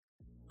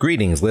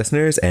Greetings,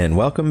 listeners, and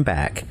welcome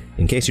back.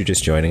 In case you're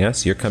just joining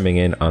us, you're coming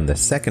in on the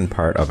second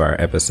part of our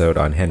episode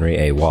on Henry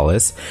A.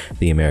 Wallace,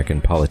 the American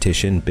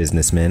politician,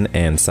 businessman,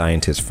 and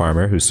scientist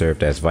farmer who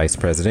served as Vice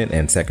President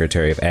and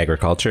Secretary of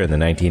Agriculture in the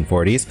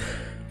 1940s.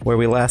 Where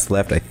we last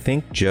left, I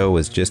think Joe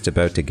was just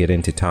about to get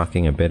into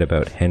talking a bit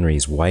about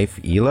Henry's wife,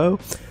 Elo.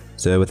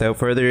 So without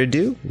further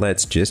ado,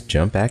 let's just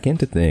jump back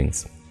into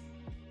things.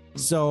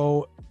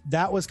 So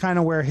that was kind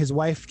of where his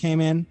wife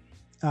came in.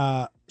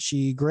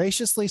 She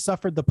graciously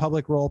suffered the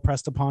public role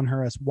pressed upon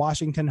her as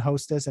Washington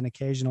hostess and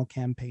occasional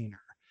campaigner.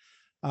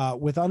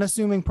 With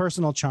unassuming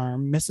personal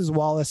charm, Mrs.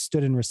 Wallace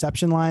stood in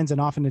reception lines and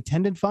often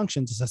attended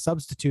functions as a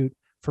substitute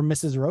for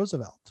Mrs.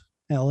 Roosevelt,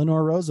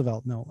 Eleanor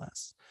Roosevelt, no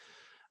less.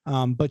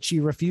 But she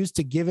refused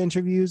to give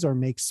interviews or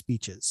make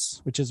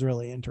speeches, which is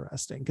really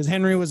interesting because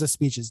Henry was a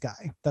speeches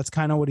guy. That's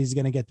kind of what he's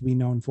going to get to be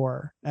known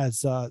for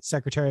as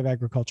Secretary of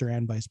Agriculture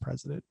and Vice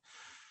President.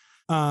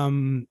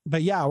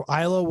 But yeah,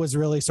 Ilo was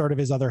really sort of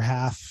his other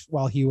half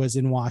while he was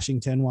in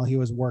Washington, while he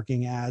was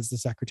working as the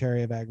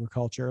Secretary of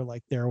Agriculture.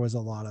 Like there was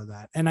a lot of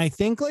that. And I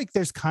think like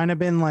there's kind of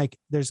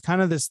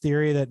this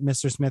theory that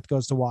Mr. Smith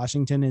Goes to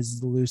Washington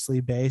is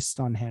loosely based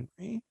on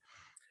Henry,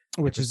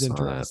 which is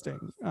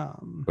interesting.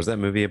 What's that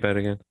movie about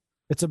again?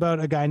 It's about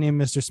a guy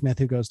named Mr. Smith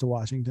who goes to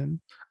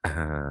Washington.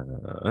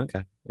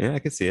 Okay. Yeah, I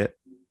can see it.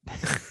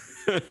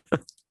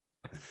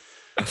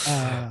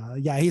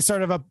 Yeah, he's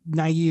sort of a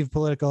naive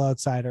political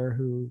outsider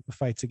who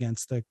fights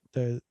against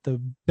the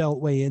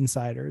Beltway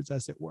insiders,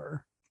 as it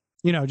were.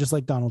 You know, just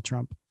like Donald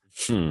Trump.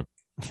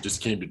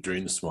 Just came to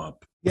drain the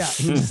swamp. Yeah.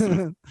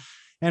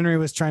 Henry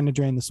was trying to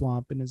drain the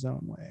swamp in his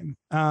own way.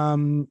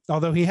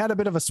 Although he had a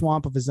bit of a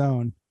swamp of his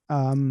own.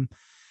 You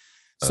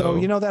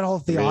know that whole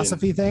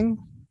theosophy thing?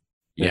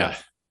 Yeah.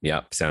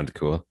 Sounded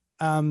cool.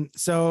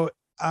 So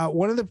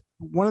one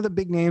of the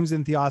big names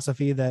in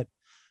theosophy that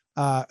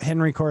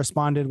Henry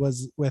corresponded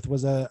with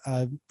was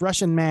a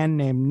Russian man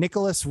named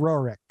Nicholas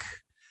Roerich.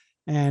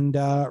 And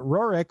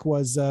Roerich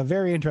was a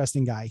very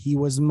interesting guy. He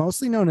was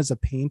mostly known as a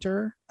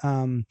painter.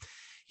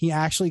 He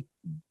actually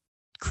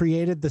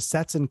created the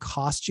sets and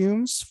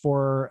costumes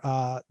for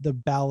the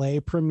ballet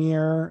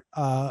premiere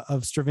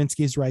of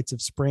Stravinsky's Rites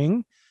of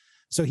Spring.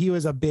 So he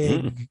was a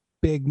big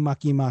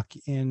mucky muck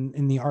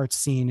in the art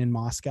scene in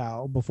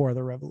Moscow before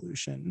the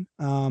revolution.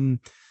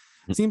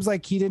 Seems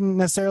like he didn't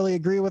necessarily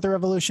agree with the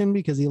revolution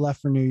because he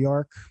left for New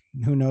York.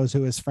 Who knows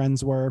who his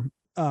friends were.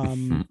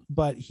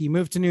 But he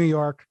moved to New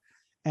York.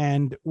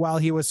 And while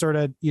he was sort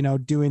of,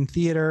 doing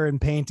theater and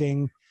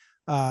painting,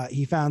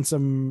 he found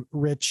some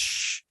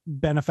rich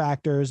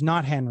benefactors,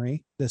 not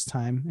Henry this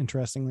time,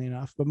 interestingly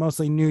enough, but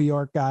mostly New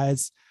York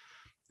guys.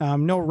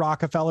 No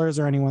Rockefellers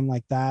or anyone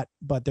like that,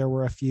 but there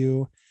were a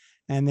few.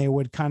 And they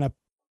would kind of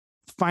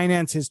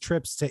finance his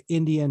trips to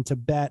India and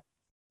Tibet,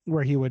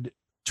 where he would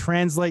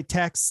translate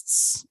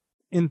texts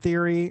in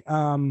theory.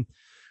 And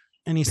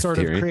he sort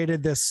of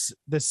created this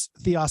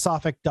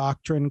theosophic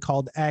doctrine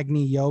called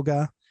Agni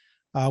Yoga,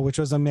 which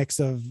was a mix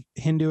of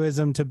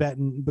Hinduism,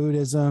 Tibetan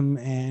Buddhism,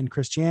 and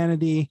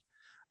Christianity.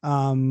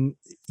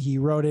 He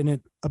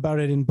wrote about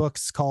it in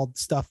books called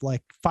stuff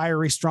like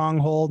Fiery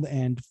Stronghold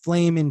and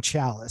Flame in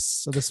Chalice.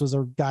 So this was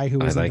a guy who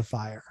was into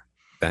fire.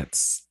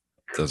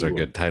 Those are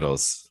good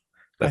titles.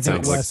 That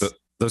sounds like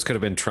those could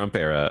have been Trump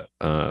era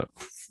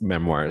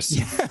memoirs.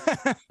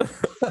 Yeah.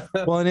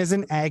 Well, and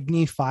isn't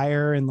Agni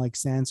fire in like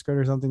Sanskrit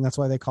or something? That's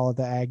why they call it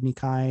the Agni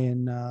Kai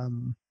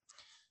in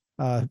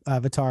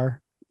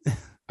Avatar.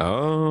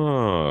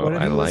 Oh, what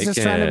if I he was like just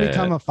it. trying to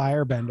become a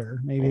firebender?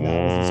 Maybe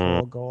that was his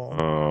whole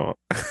goal.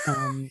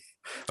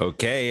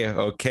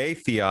 Okay,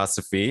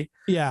 theosophy.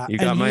 Yeah, you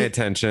got my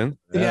attention.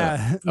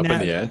 Yeah, up in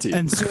the ante,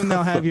 and soon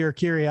they'll have your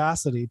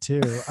curiosity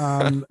too.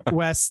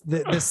 Wes,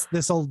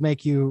 this will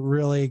make you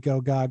really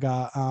go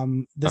gaga.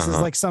 This is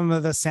like some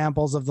of the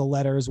samples of the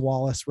letters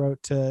Wallace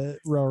wrote to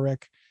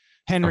Roerich.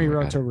 Henry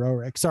wrote to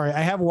Roerich. Sorry,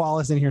 I have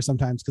Wallace in here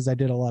sometimes because I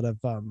did a lot of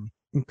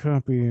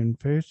copy and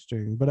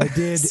pasting, but I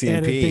did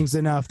edit things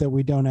enough that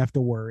we don't have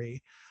to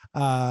worry.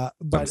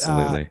 This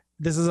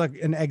is like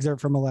an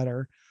excerpt from a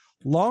letter.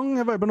 Long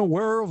have I been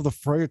aware of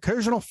the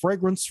occasional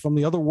fragrance from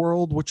the other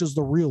world, which is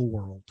the real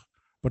world.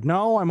 But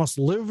now I must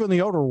live in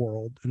the outer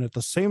world, and at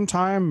the same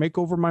time make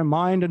over my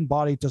mind and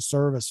body to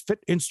serve as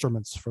fit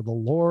instruments for the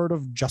Lord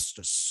of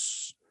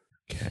Justice.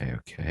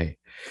 Okay.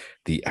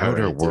 The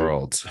outer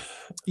world.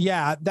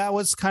 Yeah, that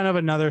was kind of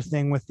another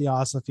thing with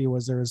theosophy,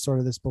 was there was sort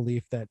of this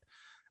belief that,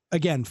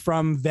 again,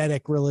 from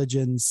Vedic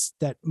religions,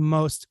 that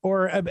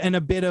and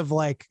a bit of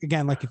like,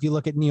 again, like if you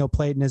look at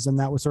Neoplatonism,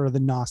 that was sort of the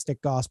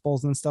Gnostic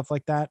Gospels and stuff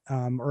like that,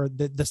 or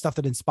the stuff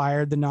that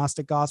inspired the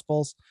Gnostic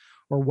Gospels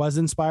or was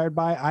inspired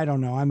by. I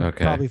don't know. I'm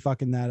probably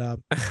fucking that up.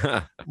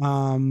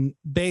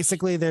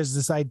 Basically, there's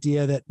this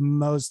idea that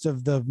most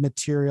of the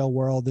material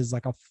world is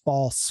like a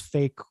false,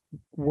 fake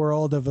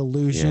world of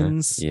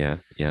illusions. Yeah.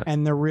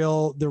 And the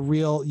real,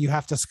 you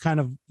have to kind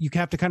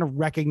of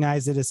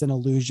recognize it as an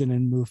illusion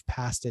and move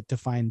past it to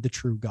find the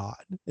true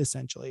God,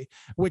 essentially,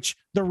 which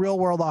the real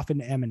world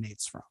often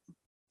emanates from.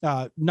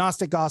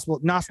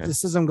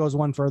 Gnosticism goes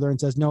one further and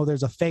says, no,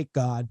 there's a fake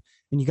God,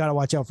 and you got to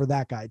watch out for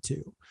that guy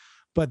too.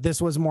 But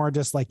this was more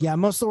just like, yeah,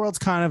 most of the world's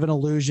kind of an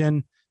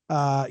illusion,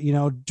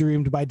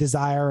 dreamed by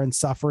desire and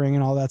suffering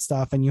and all that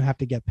stuff. And you have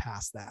to get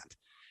past that.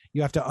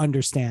 You have to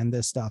understand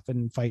this stuff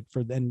and fight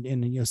for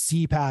and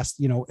see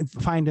past,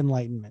 find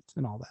enlightenment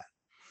and all that.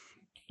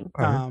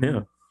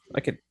 Yeah, I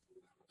could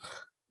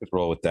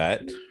roll with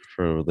that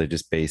for a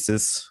religious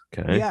basis.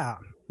 Okay. Yeah.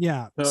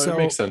 No, So it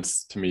makes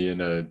sense to me in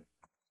a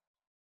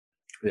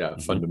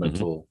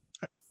fundamental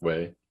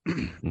way.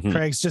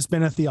 Craig's just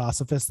been a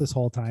theosophist this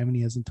whole time and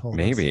he hasn't told us.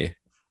 Maybe.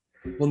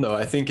 Well, no,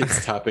 I think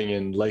it's tapping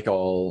in, like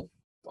all,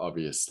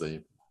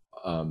 obviously,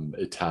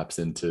 it taps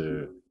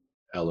into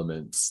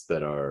elements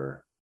that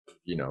are,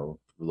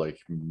 like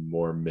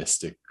more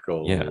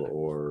mystical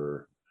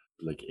or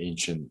like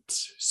ancient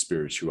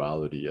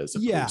spirituality as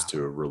opposed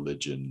to a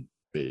religion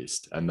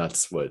based. And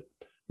that's what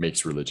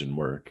makes religion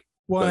work.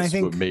 Well, That's I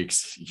think what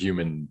makes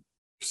human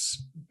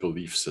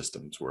belief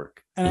systems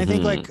work. And I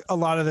think like a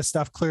lot of the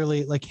stuff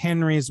clearly, like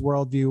Henry's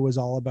worldview was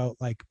all about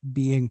like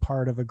being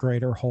part of a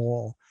greater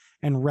whole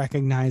and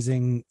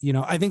recognizing,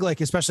 I think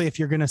like, especially if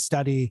you're going to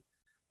study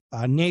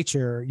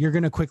nature, you're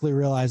going to quickly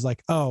realize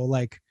like, oh,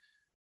 like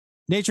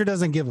nature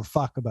doesn't give a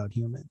fuck about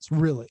humans,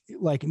 really.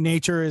 Like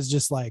nature is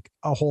just like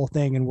a whole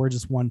thing and we're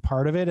just one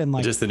part of it. And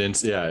like, just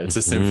it's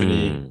a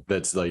symphony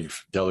that's like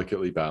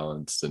delicately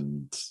balanced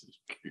and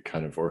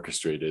kind of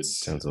orchestrated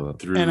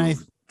through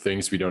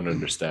things we don't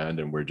understand,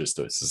 and we're just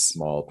a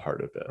small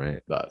part of it.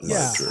 Right. That's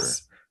larger.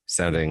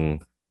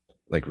 Sounding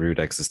like rude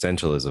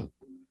existentialism.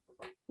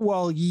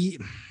 Well, we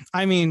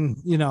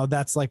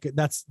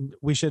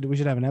should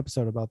have an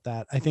episode about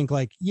that. I think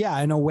like, yeah,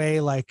 in a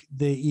way, like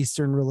the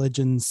Eastern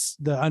religions,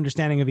 the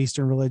understanding of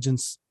Eastern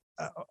religions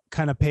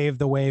kind of paved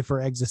the way for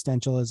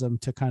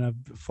existentialism to kind of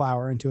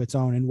flower into its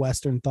own in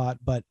Western thought.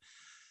 But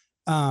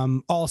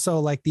also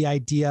like the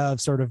idea of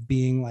sort of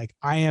being like,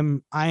 I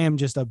am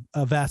just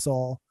a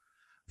vessel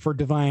for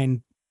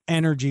divine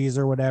energies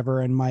or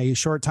whatever. And my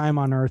short time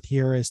on earth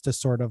here is to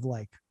sort of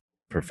like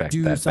perfect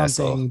do that something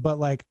vessel. But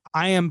like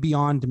I am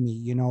beyond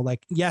me,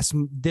 like, yes,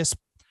 this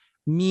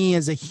me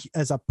as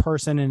a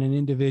person and an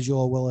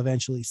individual will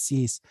eventually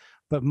cease,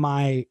 but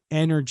my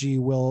energy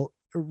will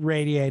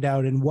radiate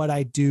out, and what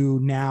I do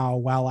now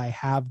while I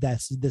have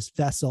this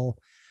vessel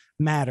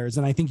matters.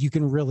 And I think you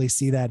can really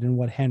see that in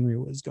what Henry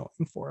was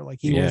going for. Like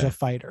he was a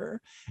fighter,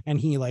 and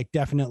he like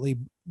definitely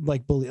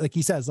like believe, like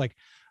he says, like,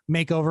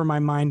 make over my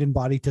mind and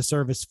body to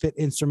serve as fit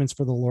instruments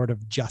for the Lord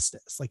of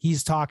justice. Like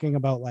he's talking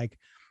about like,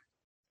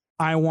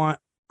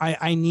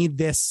 I need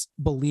this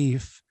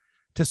belief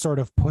to sort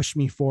of push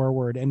me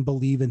forward and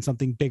believe in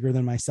something bigger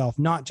than myself,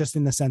 not just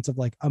in the sense of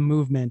like a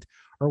movement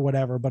or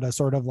whatever, but a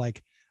sort of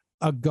like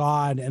a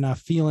God and a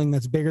feeling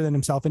that's bigger than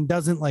himself, and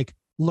doesn't like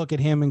look at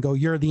him and go,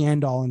 you're the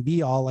end all and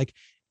be all, like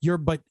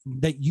but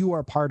that you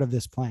are part of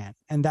this plan.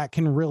 And that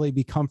can really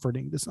be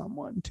comforting to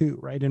someone too.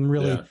 Right. And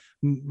really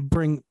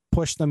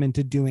push them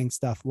into doing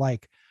stuff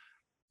like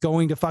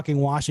going to fucking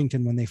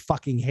Washington when they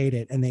fucking hate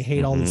it. And they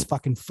hate all these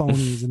fucking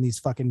phonies and these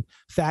fucking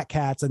fat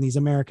cats and these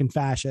American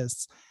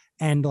fascists,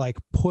 and like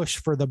push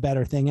for the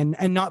better thing,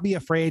 and not be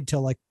afraid to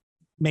like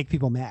make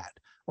people mad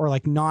or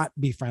like not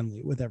be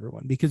friendly with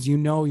everyone, because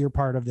you're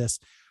part of this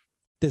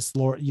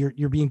Lord,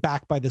 you're being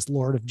backed by this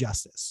Lord of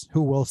justice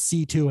who will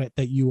see to it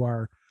that you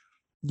are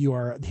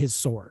his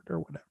sword or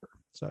whatever.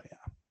 So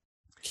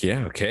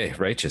yeah, okay,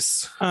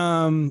 righteous.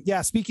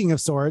 Speaking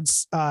of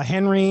swords,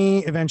 Henry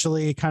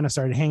eventually kind of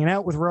started hanging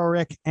out with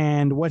Roerich,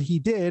 and what he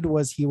did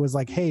was he was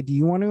like, hey, do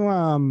you want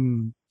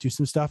to do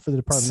some stuff for the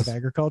Department of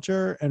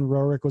Agriculture? And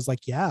Roerich was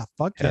like, yeah,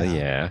 fuck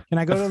yeah. Can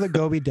I go to the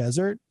Gobi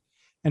Desert?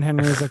 And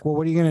Henry was like, well,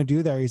 what are you going to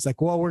do there? He's like,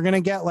 well, we're going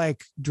to get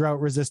like drought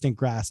resistant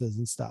grasses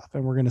and stuff,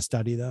 and we're going to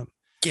study them.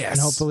 Yes.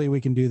 And hopefully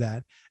we can do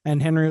that. And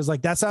Henry was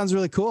like, that sounds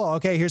really cool.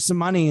 Okay, here's some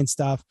money and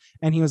stuff.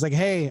 And he was like,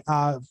 hey,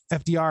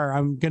 FDR,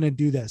 I'm going to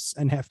do this.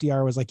 And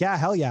FDR was like, yeah,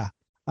 hell yeah.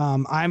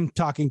 I'm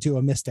talking to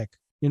a mystic.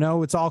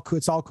 It's all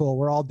cool.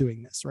 We're all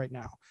doing this right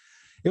now.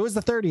 It was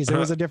the 30s. It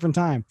was a different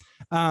time.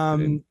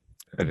 But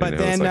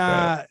then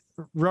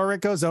Roerich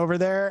goes over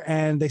there,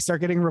 and they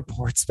start getting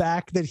reports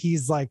back that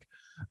he's like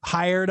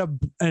hired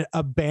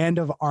a band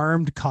of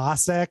armed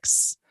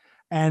Cossacks,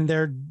 and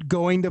they're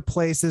going to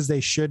places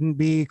they shouldn't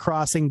be,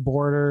 crossing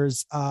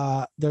borders.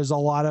 There's a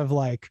lot of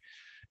like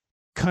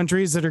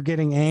countries that are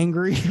getting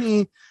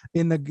angry.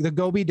 In the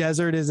Gobi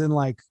Desert is in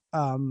like,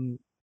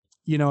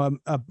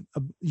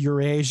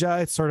 Eurasia.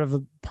 It's sort of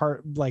a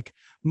part, like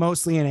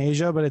mostly in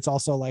Asia, but it's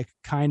also like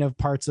kind of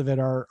parts of it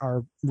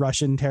are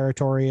Russian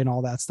territory and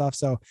all that stuff.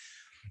 So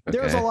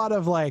there's a lot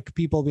of like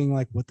people being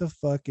like, what the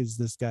fuck is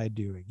this guy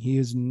doing? He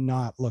is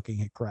not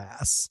looking at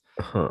grass.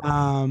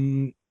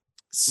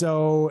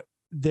 So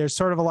there's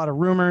sort of a lot of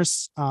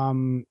rumors.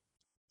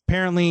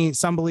 Apparently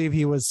some believe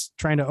he was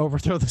trying to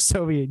overthrow the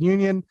Soviet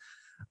Union.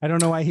 I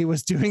don't know why he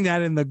was doing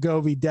that in the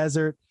Gobi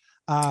Desert.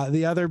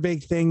 The other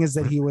big thing is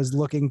that he was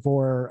looking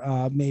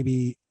for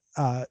maybe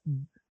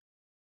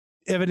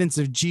evidence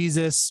of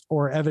Jesus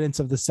or evidence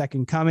of the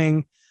second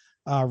coming,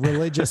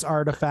 religious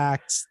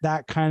artifacts,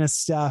 that kind of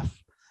stuff.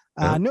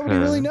 Nobody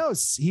really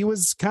knows. He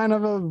was kind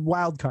of a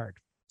wild card.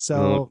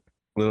 So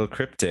little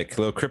cryptic,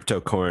 little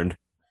crypto corn.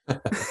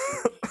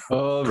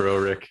 Oh,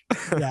 Rorik.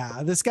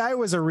 Yeah, this guy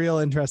was a real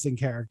interesting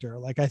character.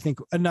 Like, I think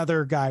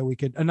another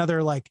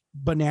like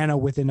banana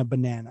within a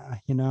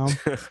banana, you know?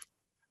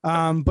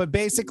 But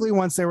basically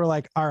once they were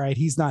like, all right,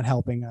 he's not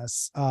helping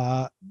us.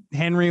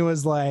 Henry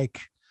was like,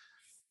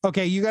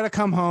 okay, you got to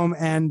come home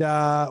and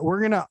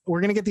we're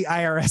going to get the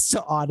IRS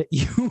to audit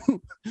you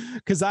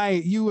because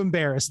you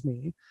embarrassed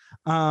me.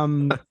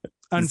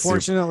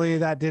 Unfortunately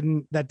that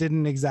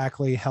didn't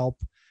exactly help.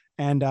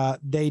 And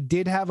they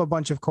did have a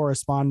bunch of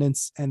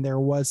correspondence, and there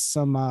was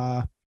some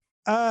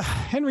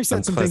Henry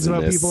said some things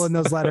about people in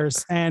those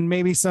letters and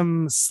maybe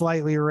some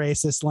slightly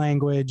racist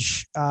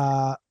language.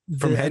 From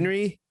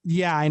Henry?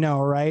 Yeah, I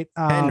know, right?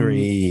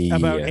 Henry.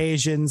 About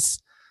Asians.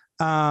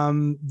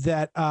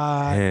 Henry.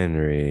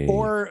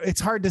 Or it's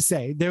hard to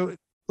say. They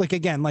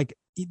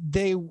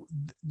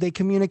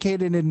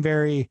communicated in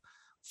very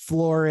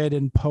florid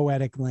and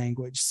poetic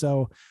language.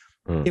 So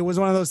it was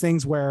one of those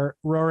things where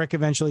Rorik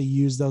eventually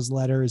used those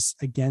letters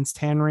against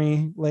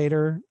Henry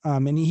later.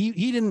 And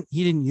he didn't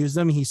use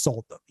them. He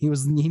sold them. He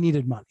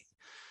needed money.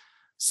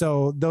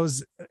 So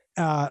those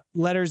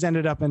letters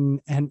ended up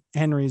in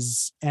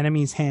Henry's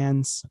enemies'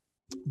 hands.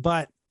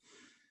 But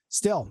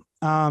still,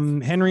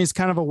 Henry's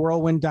kind of a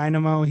whirlwind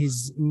dynamo.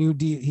 He's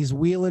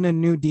wheeling and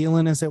new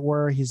dealing, as it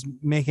were. He's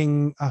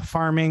making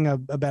farming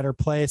a better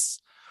place,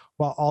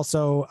 while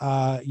also,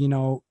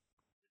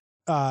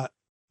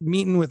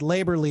 meeting with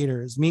labor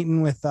leaders,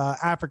 meeting with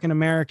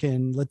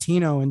African-American,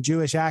 Latino, and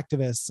Jewish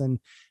activists, and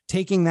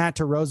taking that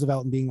to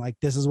Roosevelt and being like,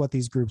 this is what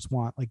these groups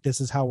want. Like,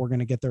 this is how we're going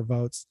to get their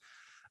votes.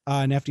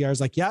 And FDR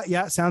is like,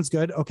 yeah, sounds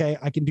good. Okay,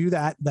 I can do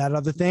that. That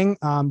other thing,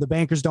 the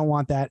bankers don't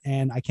want that,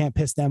 and I can't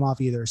piss them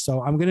off either.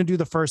 So I'm going to do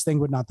the first thing,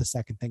 but not the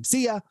second thing.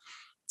 See ya.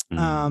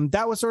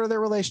 That was sort of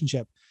their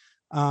relationship.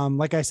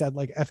 Like I said,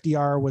 like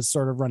FDR was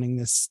sort of running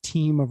this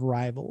team of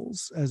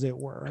rivals, as it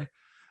were.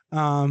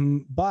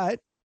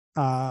 But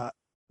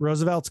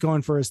Roosevelt's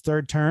going for his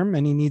third term,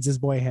 and he needs his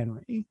boy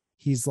Henry.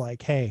 He's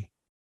like, hey,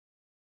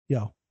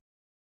 yo,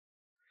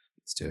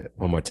 let's do it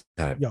one more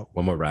time. Yo,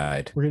 one more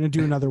ride. We're going to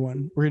do another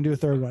one. We're going to do a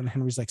third one.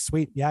 Henry's like,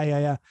 sweet.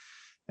 Yeah.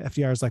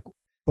 FDR's like,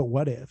 but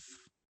what if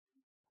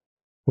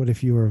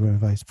you were my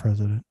vice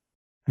president?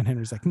 And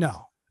Henry's like,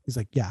 no. He's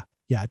like, yeah,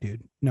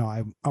 dude. No,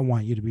 I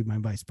want you to be my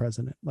vice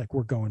president. Like,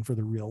 we're going for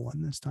the real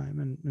one this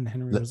time. And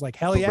Henry was like,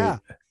 hell yeah.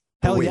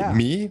 Hell yeah.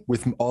 Me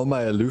with all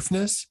my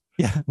aloofness?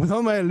 Yeah, with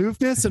all my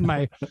aloofness and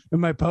my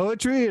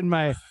poetry and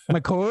my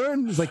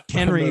corn. It's like,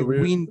 Henry,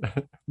 we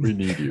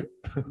need you.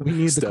 We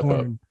need the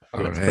corn.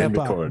 Step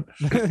up. Corn.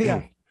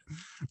 Yeah.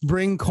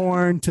 Bring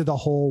corn to the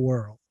whole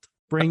world.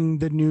 Bring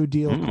the New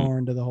Deal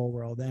corn to the whole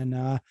world.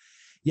 And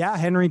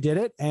Henry did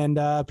it,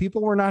 and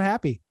people were not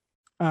happy.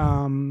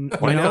 Why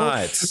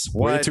not?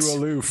 Way too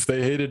aloof.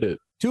 They hated it.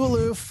 Too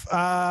aloof.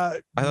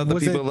 I thought the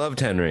people loved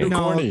Henry. Too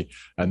corny.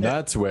 And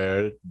that's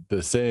where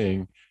the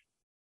saying,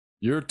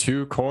 "You're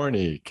too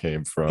corny"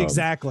 came from.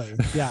 Exactly.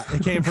 Yeah.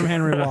 It came from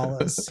Henry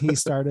Wallace. He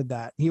started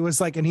that. He was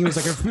like,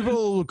 if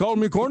people call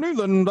me corny,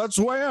 then that's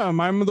who I am.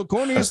 I'm the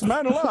corniest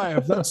man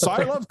alive.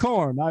 I love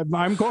corn.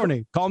 I'm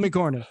corny. Call me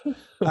corny.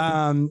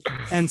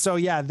 And so,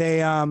 yeah,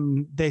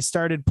 they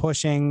started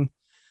pushing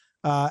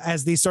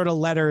as these sort of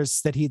letters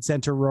that he'd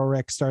sent to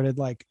Rorik started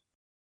like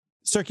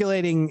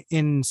circulating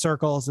in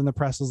circles, and the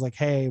press was like,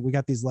 hey, we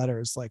got these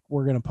letters. Like,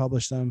 we're going to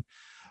publish them.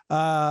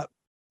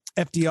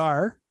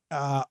 FDR,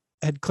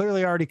 had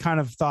clearly already kind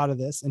of thought of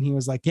this, and he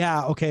was like,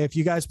 yeah, okay, if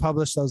you guys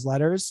publish those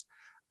letters,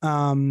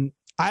 I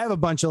have a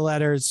bunch of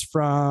letters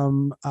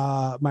from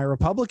my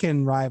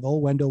Republican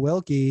rival, Wendell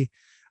Willkie,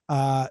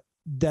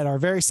 that are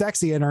very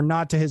sexy and are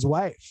not to his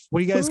wife. What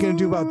are you guys going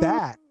to do about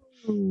that?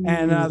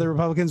 And the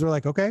Republicans were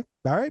like, okay,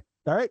 all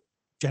right.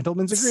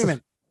 Gentleman's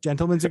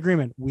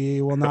agreement.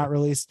 We will not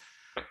release.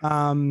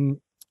 Even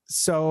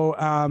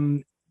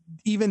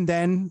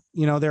then,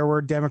 there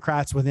were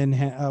Democrats within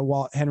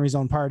Henry's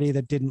own party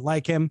that didn't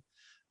like him.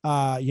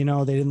 They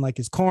didn't like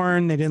his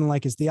corn. They didn't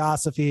like his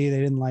theosophy. They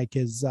didn't like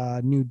his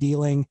new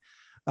dealing.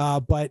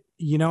 But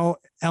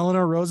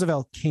Eleanor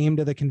Roosevelt came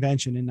to the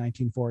convention in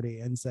 1940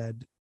 and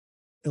said,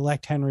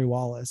 elect Henry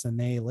Wallace. And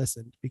they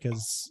listened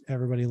because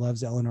everybody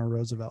loves Eleanor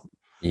Roosevelt.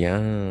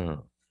 Yeah.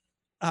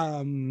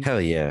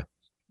 Hell yeah.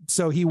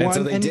 So he won. And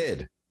so they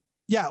did.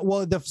 Yeah.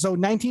 Well, so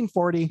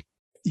 1940,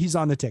 he's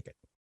on the ticket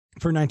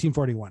for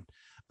 1941.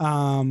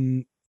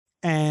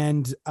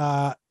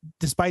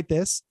 Despite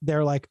this,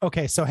 they're like,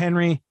 okay, so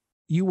Henry,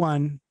 you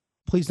won.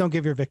 Please don't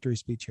give your victory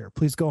speech here.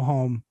 Please go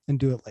home and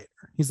do it later.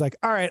 He's like,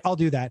 all right, I'll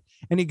do that.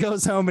 And he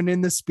goes home, and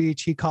in the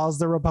speech, he calls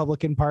the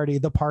Republican Party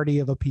the party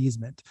of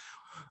appeasement,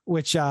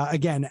 which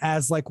again,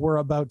 as like we're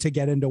about to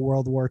get into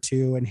World War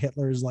II and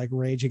Hitler's like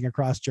raging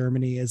across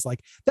Germany, is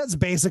like, that's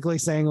basically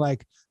saying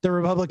like the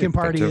Republican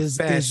Party is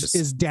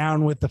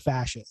down with the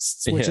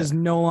fascists, which is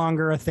no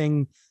longer a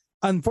thing.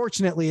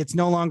 Unfortunately, it's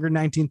no longer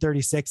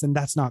 1936, and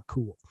that's not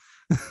cool.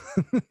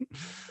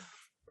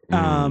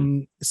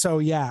 So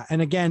yeah.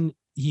 And again,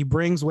 he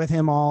brings with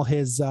him all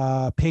his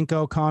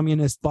pinko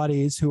communist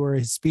buddies who are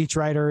his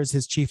speechwriters,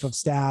 his chief of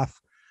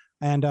staff,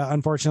 and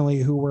unfortunately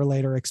who were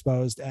later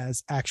exposed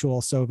as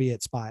actual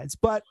Soviet spies.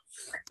 But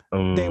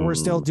they were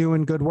still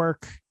doing good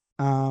work.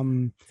 He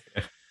went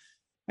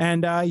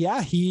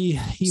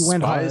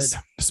hard.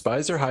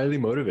 Spies are highly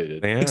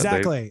motivated. Yeah,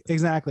 exactly.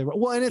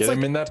 Well, and it's get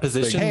them in that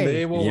position,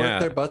 they will work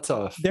their butts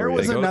off. There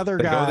was another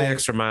guy. They go the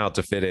extra mile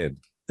to fit in.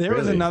 There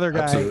was another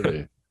guy.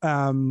 Absolutely.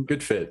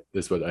 Good fit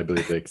is what I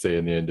believe they say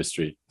in the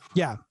industry.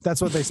 Yeah,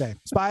 that's what they say.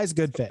 Spies,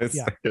 good fit.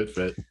 Yeah, good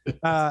fit.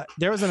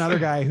 There was another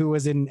guy who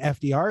was in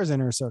FDR's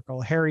inner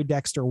circle, Harry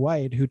Dexter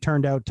White, who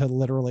turned out to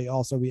literally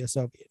also be a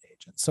Soviet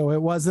agent. So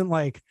it wasn't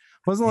like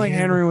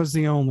Henry was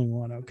the only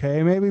one.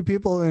 Okay, maybe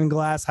people in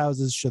glass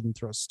houses shouldn't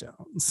throw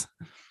stones.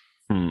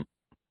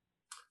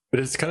 But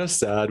it's kind of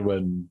sad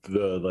when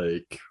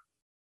the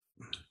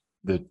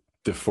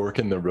fork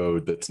in the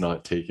road that's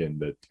not taken,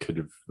 that could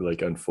have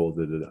like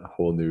unfolded a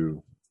whole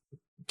new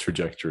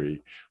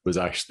trajectory, was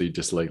actually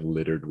just like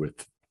littered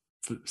with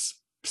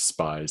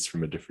spies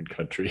from a different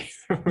country.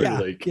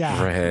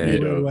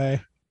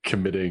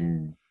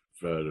 Committing,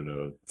 I don't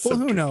know. Well,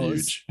 who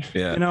knows?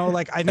 Yeah,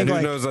 I think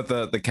who knows that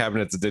the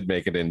cabinets that did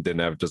make it in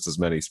didn't have just as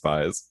many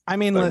spies. I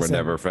mean, that were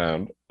never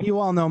found. You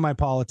all know my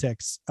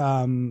politics.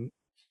 I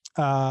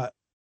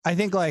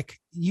think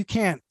you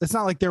can't. It's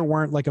not like there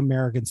weren't like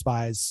American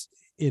spies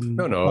in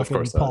of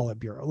course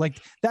Politburo.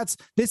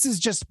 This is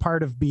just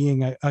part of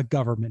being a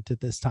government at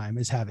this time,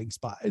 is having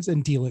spies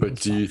and dealing with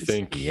spies.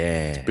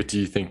 But do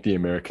you think the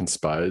American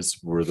spies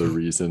were the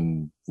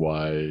reason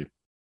why,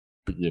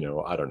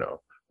 I don't know,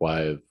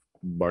 why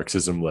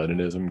Marxism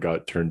Leninism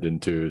got turned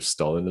into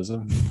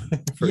Stalinism?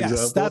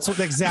 Yes, that's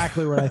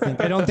exactly what I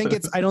think. I don't think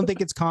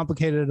it's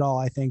complicated at all.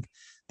 I think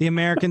the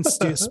American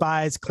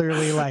spies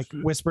clearly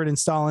whispered in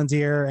Stalin's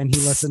ear, and he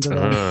listened to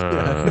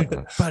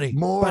them. Buddy,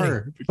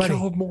 more.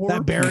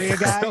 That Beria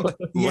guy,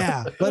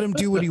 let him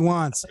do what he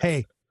wants.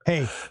 Hey,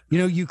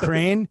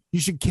 Ukraine, you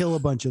should kill a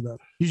bunch of them.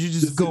 You should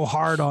just go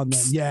hard on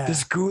them. Yeah,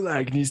 this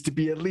gulag needs to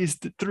be at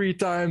least 3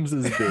 times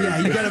as big.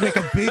 Yeah, you got to make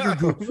a bigger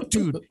gulag,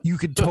 dude. You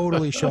could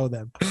totally show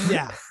them.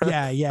 Yeah.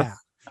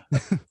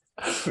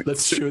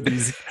 Let's show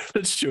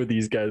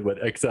these guys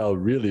what exile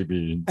really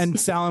means. And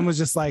Stalin was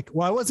just like,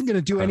 well, I wasn't going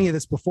to do any of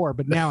this before,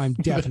 but now I'm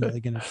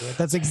definitely going to do it.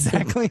 That's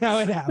exactly how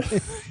it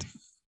happened.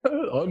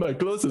 All my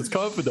closest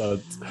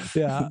confidants.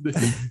 Yeah.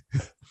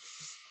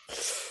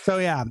 So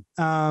yeah.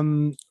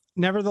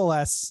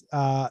 Nevertheless,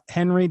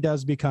 Henry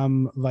does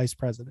become vice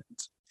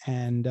president,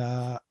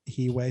 and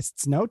he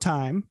wastes no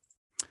time.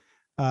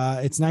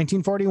 It's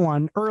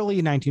 1941,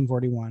 early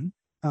 1941.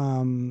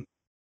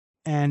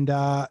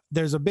 And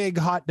there's a big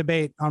hot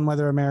debate on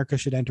whether America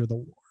should enter the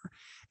war.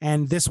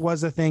 And this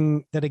was a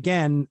thing that,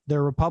 again, the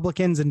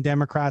Republicans and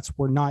Democrats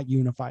were not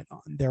unified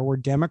on. There were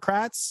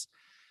Democrats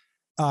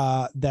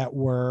that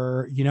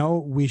were,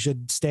 we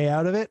should stay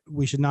out of it.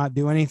 We should not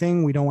do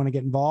anything. We don't want to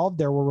get involved.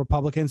 There were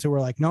Republicans who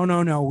were like, no,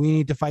 we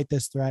need to fight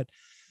this threat.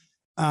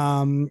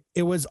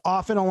 It was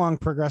often along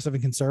progressive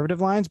and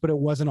conservative lines, but it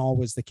wasn't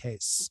always the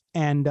case.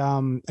 And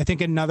I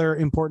think another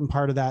important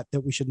part of that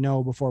we should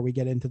know before we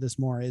get into this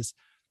more is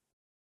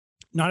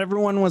not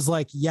everyone was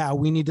like, yeah,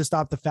 we need to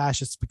stop the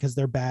fascists because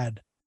they're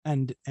bad.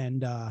 And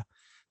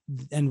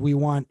we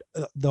want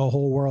the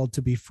whole world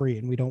to be free,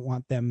 and we don't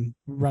want them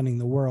running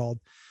the world.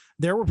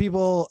 There were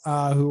people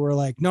who were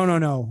like,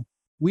 no,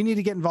 we need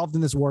to get involved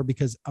in this war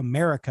because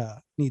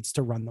America needs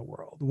to run the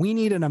world. We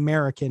need an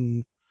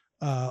American,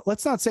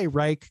 let's not say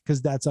Reich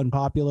because that's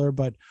unpopular,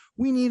 but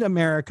we need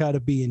America to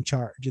be in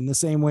charge in the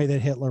same way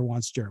that Hitler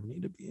wants Germany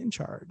to be in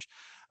charge.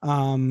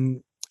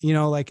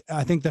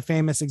 I think the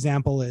famous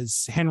example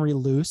is Henry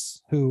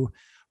Luce, who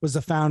was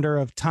the founder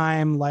of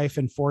Time, Life,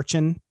 and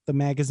Fortune, the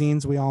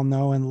magazines we all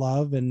know and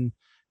love and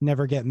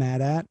never get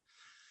mad at.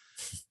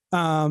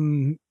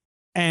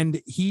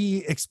 And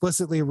he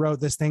explicitly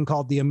wrote this thing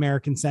called the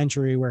American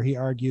Century, where he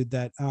argued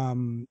that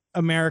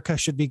America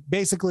should be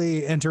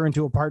basically enter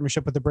into a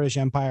partnership with the British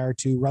Empire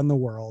to run the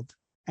world.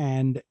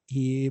 And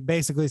he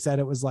basically said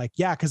it was like,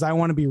 yeah, because I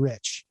want to be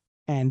rich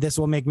and this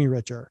will make me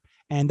richer.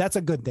 And that's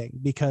a good thing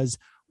because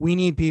we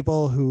need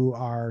people who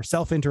are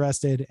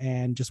self-interested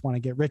and just want to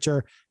get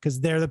richer because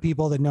they're the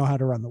people that know how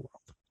to run the world.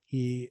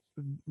 He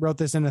wrote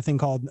this in a thing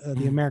called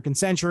The American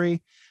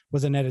Century,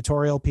 was an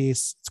editorial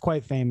piece. It's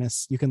quite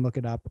famous. You can look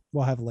it up.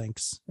 We'll have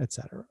links,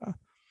 etc.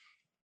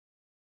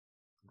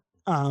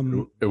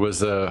 It was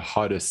the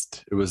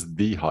hottest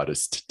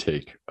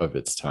take of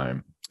its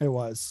time. It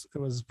was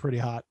pretty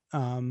hot.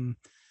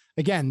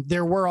 Again,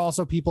 there were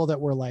also people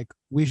that were like,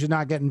 we should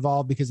not get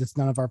involved because it's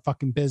none of our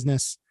fucking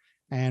business.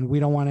 And we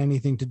don't want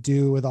anything to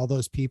do with all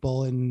those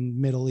people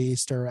in Middle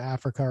East or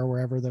Africa or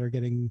wherever that are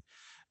getting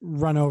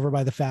run over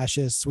by the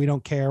fascists. We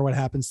don't care what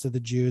happens to the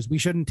Jews. We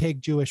shouldn't take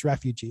Jewish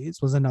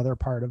refugees was another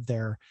part of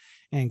their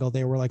angle.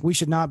 They were like, we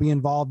should not be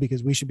involved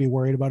because we should be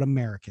worried about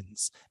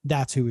Americans.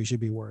 That's who we should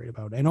be worried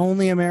about. And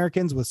only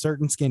Americans with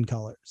certain skin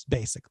colors,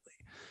 basically.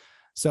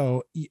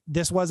 So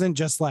this wasn't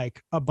just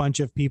like a bunch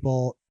of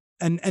people.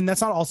 And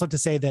that's not also to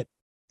say that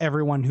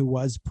everyone who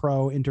was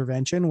pro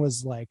intervention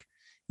was like,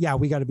 yeah,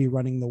 we got to be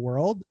running the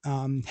world.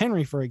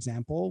 Henry, for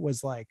example,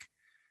 was like,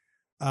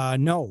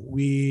 no,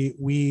 we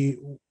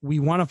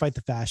want to fight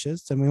the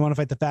fascists, and we want to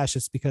fight the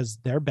fascists because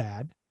they're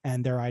bad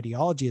and their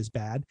ideology is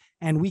bad.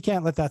 And we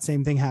can't let that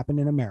same thing happen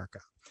in America.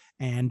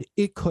 And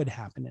it could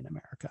happen in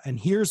America. And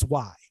here's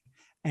why.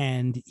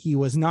 And he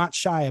was not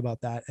shy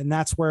about that. And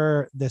that's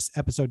where this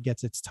episode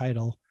gets its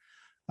title.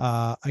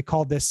 I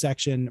called this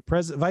section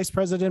Vice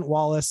President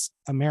Wallace,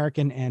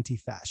 American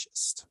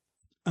Anti-Fascist.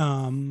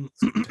 Henry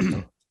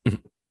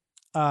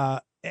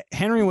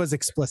was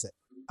explicit.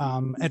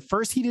 At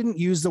first, he didn't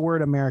use the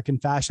word American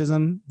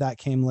fascism. That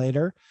came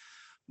later.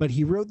 But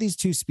he wrote these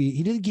two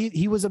speeches.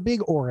 He was a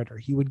big orator.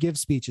 He would give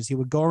speeches. He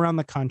would go around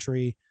the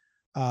country,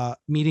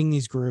 meeting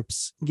these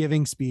groups,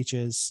 giving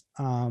speeches,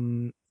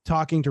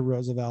 talking to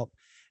Roosevelt.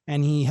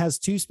 And he has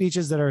two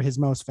speeches that are his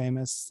most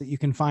famous that you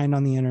can find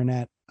on the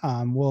internet.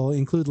 We'll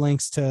include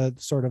links to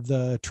sort of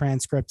the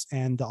transcripts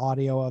and the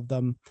audio of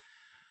them.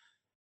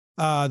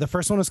 The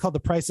first one was called The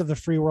Price of the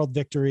Free World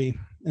Victory.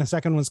 And the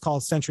second one's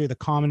called Century of the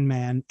Common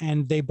Man.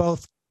 And they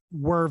both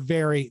were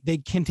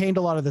they contained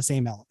a lot of the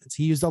same elements.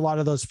 He used a lot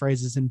of those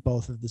phrases in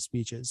both of the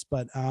speeches.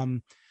 But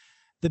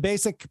the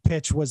basic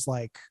pitch was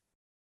like,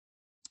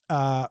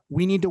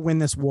 we need to win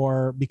this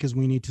war because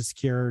we need to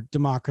secure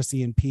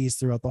democracy and peace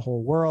throughout the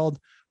whole world.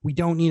 We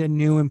don't need a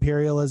new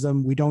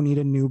imperialism. We don't need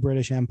a new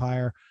British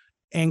Empire.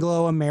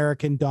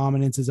 Anglo-American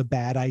dominance is a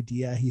bad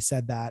idea. He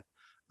said that.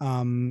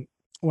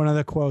 One of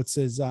the quotes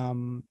is,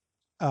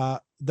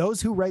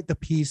 those who write the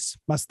peace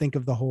must think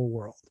of the whole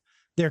world.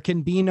 There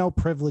can be no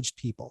privileged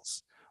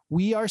peoples.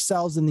 We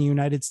ourselves in the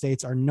United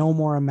States are no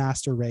more a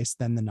master race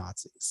than the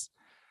Nazis.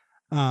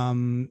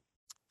 And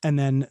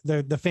then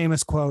the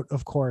famous quote,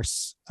 of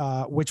course,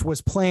 which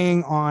was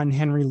playing on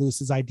Henry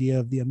Luce's idea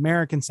of the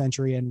American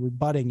century and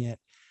rebutting it.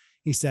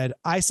 He said,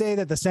 I say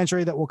that the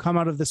century that will come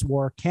out of this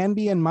war can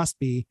be and must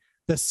be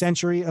the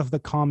century of the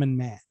common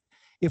man.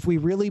 If we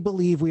really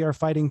believe we are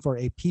fighting for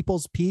a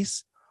people's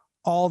peace,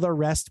 all the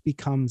rest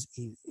becomes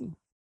easy.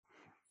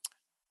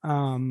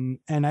 And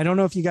I don't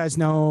know if you guys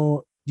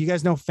know, do you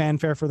guys know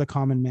Fanfare for the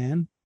Common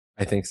Man?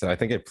 I think so. I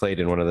think it played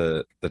in one of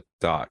the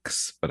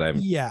docs, but I'm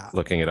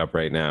looking it up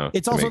right now.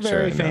 It's also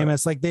very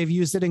famous. Like they've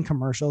used it in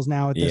commercials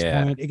now at this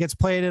point. It gets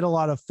played at a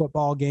lot of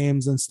football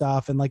games and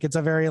stuff. And like, it's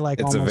a very like,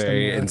 it's almost a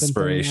very American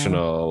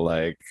inspirational,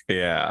 like,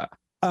 yeah.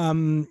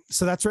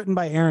 So that's written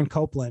by Aaron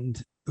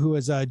Copland, who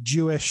is a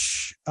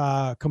Jewish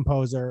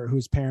composer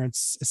whose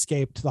parents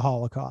escaped the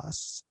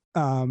Holocaust.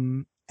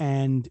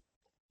 And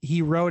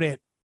he wrote it.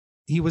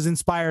 He was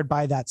inspired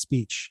by that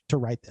speech to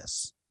write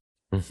this.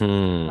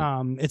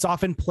 Mm-hmm. It's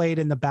often played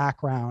in the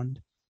background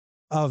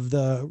of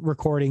the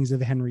recordings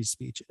of Henry's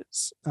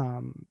speeches.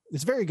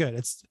 It's very good.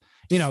 It's,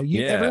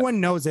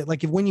 everyone knows it.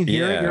 Like if when you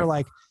hear it, you're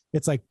like,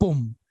 it's like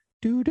boom,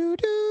 do do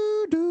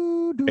do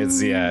do do.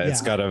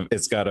 It's got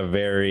a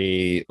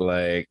very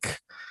like,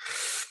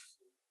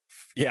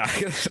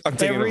 I'm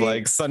thinking of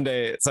like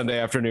Sunday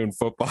afternoon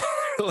football.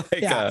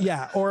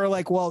 Or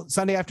like,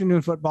 Sunday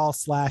afternoon football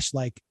 /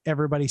 like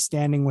everybody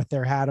standing with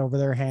their hat over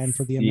their hand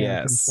for the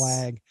American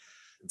flag.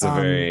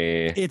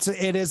 It's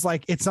it is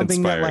like, it's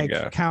something that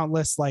like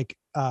countless like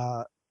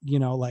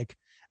like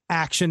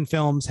action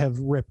films have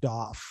ripped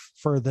off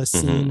for the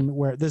scene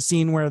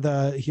where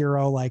the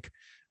hero like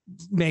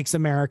makes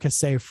America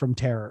safe from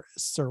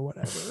terrorists or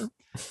whatever.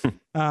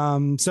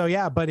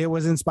 But it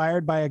was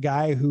inspired by a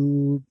guy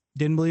who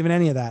didn't believe in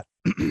any of that.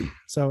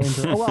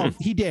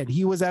 He did.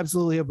 He was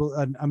absolutely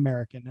an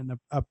American and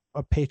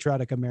a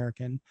patriotic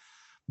American,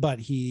 but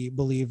he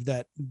believed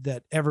that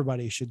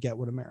everybody should get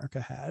what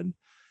America had.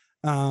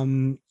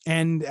 And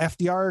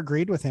FDR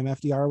agreed with him.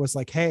 FDR was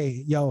like,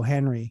 hey,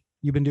 Henry,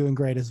 you've been doing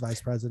great as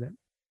vice president.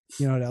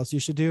 You know what else you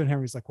should do? And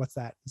Henry's like, what's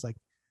that? He's like,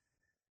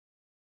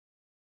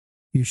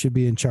 you should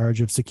be in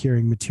charge of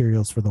securing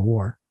materials for the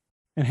war.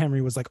 And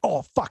Henry was like,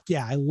 oh, fuck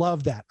yeah, I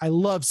love that. I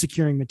love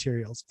securing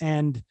materials.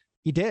 And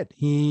he did.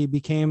 He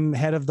became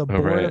head of the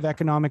Board of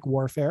Economic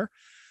Warfare,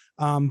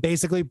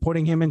 basically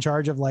putting him in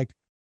charge of like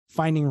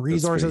finding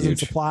resources and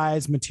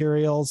supplies,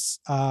 materials.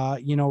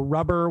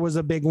 Rubber was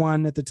a big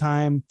one at the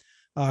time.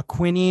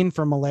 Quinine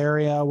for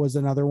malaria was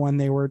another one.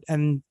 They were,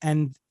 and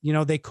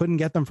they couldn't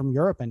get them from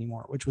Europe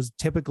anymore, which was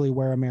typically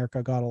where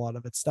America got a lot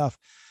of its stuff,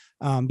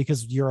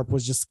 because Europe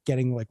was just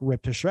getting like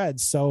ripped to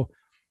shreds. So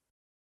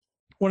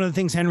one of the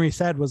things Henry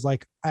said was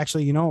like,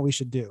 actually, you know what we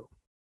should do?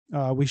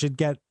 We should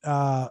get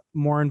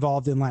more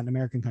involved in Latin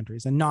American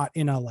countries, and not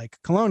in a like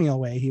colonial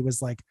way. He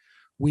was like,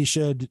 we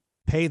should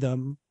pay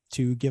them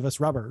to give us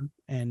rubber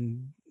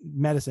and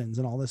medicines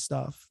and all this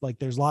stuff. Like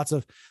there's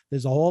a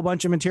whole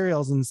bunch of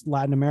materials in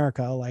Latin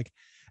America. Like,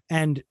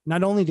 and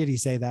not only did he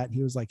say that,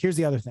 he was like, here's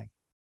the other thing.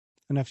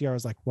 And FDR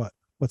was like,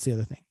 what's the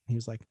other thing? He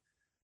was like,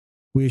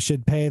 we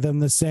should pay them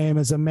the same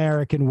as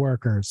American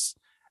workers.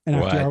 And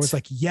FDR was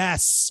like,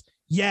 yes,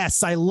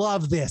 I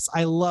love this.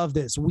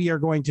 We are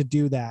going to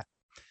do that.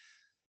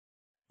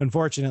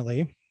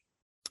 Unfortunately,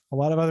 a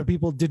lot of other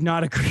people did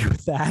not agree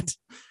with that.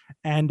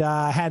 and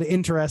had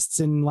interests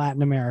in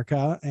Latin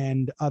America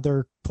and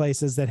other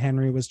places that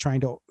Henry was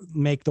trying to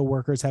make the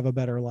workers have a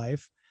better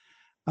life,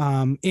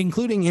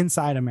 including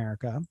inside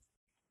America.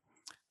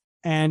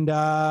 And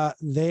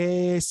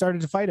they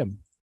started to fight him.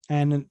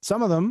 And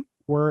some of them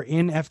were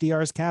in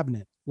FDR's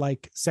cabinet,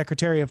 like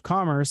Secretary of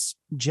Commerce,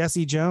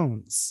 Jesse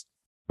Jones.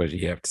 What did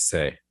he have to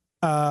say?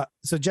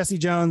 So Jesse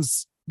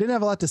Jones didn't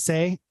have a lot to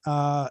say.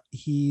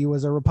 He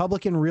was a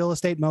Republican real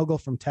estate mogul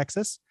from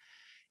Texas.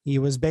 He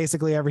was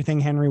basically everything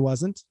Henry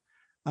wasn't.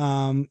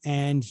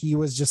 And he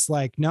was just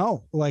like,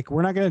 no, like,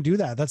 we're not going to do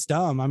that. That's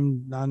dumb.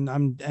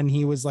 And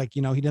he was like,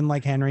 he didn't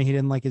like Henry. He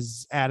didn't like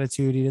his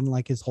attitude. He didn't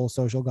like his whole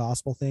social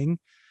gospel thing.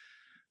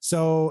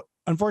 So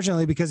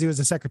unfortunately, because he was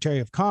a Secretary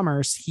of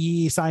Commerce,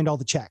 he signed all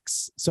the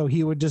checks. So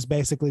he would just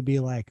basically be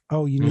like,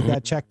 oh, you need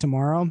that check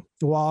tomorrow?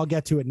 Well, I'll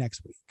get to it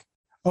next week.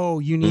 Oh,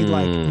 you need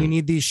you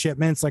need these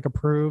shipments like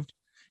approved.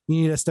 You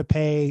need us to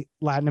pay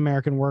Latin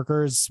American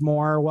workers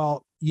more.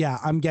 Well, yeah,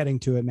 I'm getting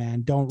to it,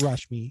 man. Don't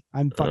rush me.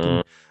 I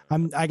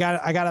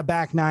got a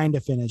back nine to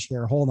finish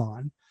here. Hold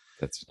on.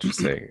 That's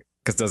interesting.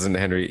 Because doesn't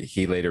Henry,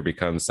 he later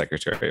becomes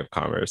Secretary of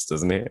Commerce,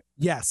 doesn't he?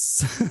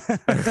 Yes.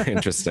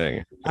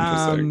 Interesting.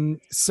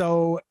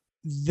 So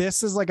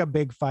this is like a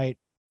big fight.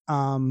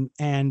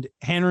 And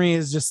Henry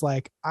is just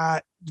like,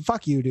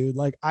 fuck you, dude.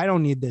 Like, I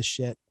don't need this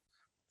shit.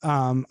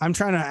 I'm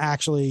trying to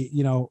actually,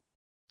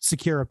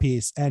 secure a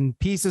peace, and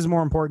peace is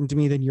more important to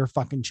me than your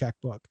fucking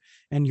checkbook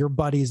and your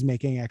buddies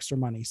making extra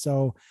money.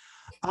 So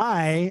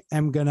I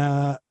am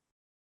gonna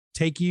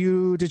take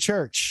you to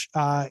church.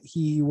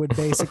 He would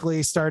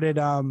basically started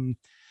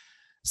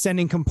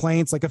sending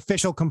complaints, like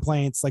official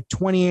complaints, like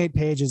 28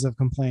 pages of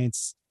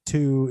complaints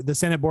to the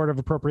Senate Board of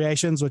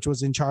Appropriations, which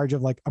was in charge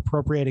of like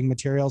appropriating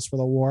materials for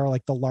the war.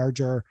 Like the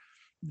larger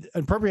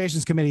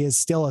Appropriations Committee is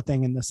still a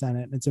thing in the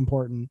Senate. It's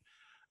important.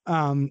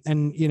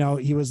 And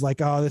he was like,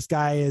 oh, this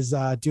guy is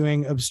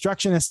doing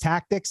obstructionist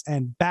tactics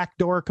and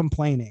backdoor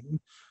complaining,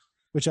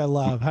 which I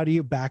love. How do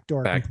you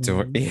backdoor?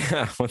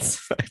 Yeah,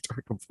 what's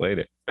backdoor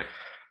complaining?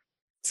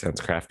 Sounds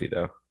crafty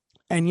though.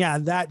 And yeah,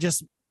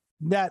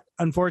 that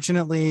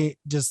unfortunately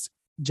just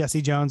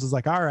Jesse Jones was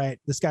like, all right,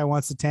 this guy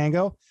wants to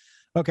tango.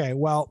 Okay,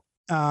 well,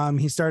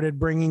 he started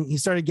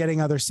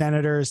getting other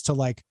senators to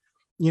like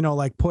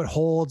put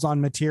holds on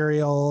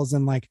materials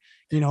and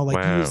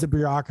use the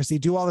bureaucracy,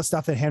 do all the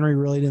stuff that Henry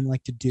really didn't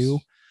like to do.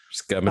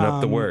 Just gumming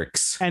up the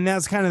works. And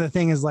that's kind of the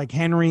thing, is like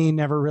Henry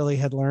never really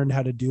had learned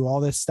how to do all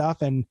this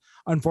stuff. And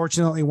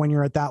unfortunately, when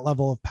you're at that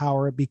level of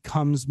power, it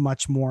becomes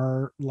much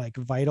more like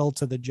vital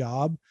to the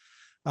job,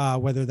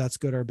 whether that's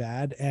good or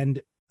bad.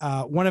 And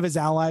one of his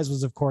allies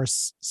was, of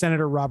course,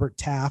 Senator Robert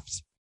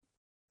Taft,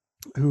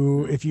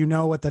 who, if you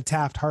know what the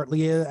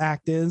Taft-Hartley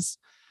Act is,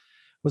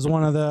 was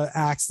one of the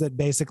acts that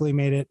basically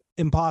made it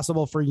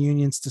impossible for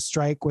unions to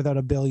strike without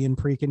a billion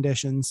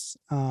preconditions.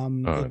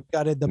 It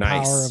gutted the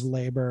power of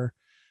labor.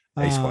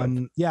 Nice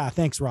one. Yeah.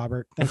 Thanks,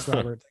 Robert. Thanks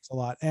a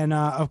lot. And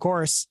of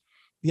course,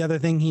 the other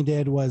thing he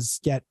did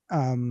was get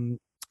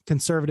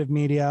conservative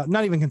media,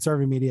 not even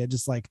conservative media,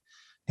 just like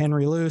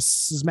Henry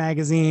Luce's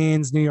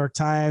magazines, New York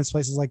Times,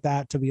 places like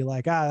that, to be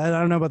like, I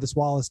don't know about this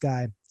Wallace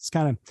guy. It's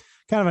kind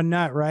of a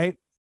nut, right?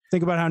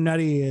 Think about how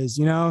nutty he is.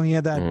 He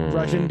had that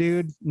Russian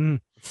dude.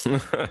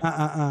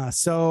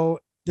 So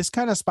this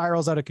kind of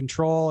spirals out of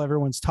control.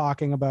 Everyone's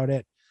talking about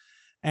it.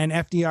 And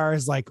FDR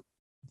is like,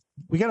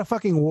 we got a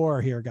fucking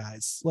war here,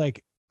 guys.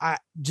 Like, I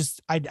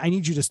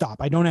need you to stop.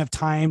 I don't have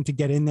time to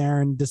get in there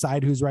and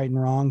decide who's right and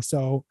wrong.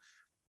 So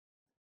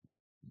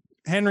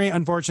Henry,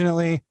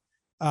 unfortunately,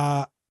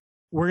 we're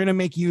going to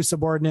make you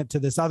subordinate to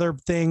this other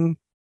thing.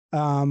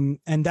 And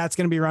that's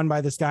going to be run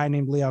by this guy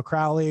named Leo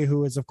Crowley,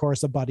 who is, of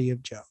course, a buddy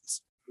of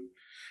Jones.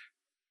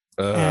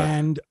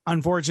 And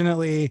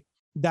unfortunately,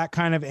 that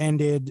kind of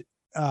ended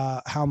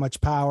how much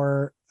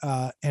power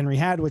Henry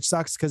had, which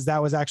sucks, because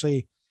that was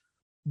actually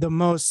the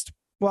most,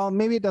 well,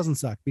 maybe it doesn't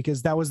suck,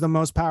 because that was the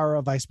most power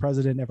a vice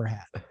president ever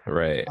had.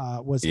 Right.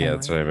 Was Henry,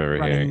 that's what I remember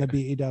running hearing.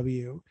 the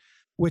BEW,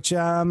 which,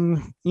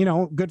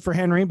 good for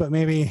Henry, but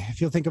maybe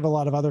if you'll think of a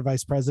lot of other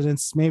vice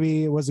presidents,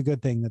 maybe it was a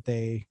good thing that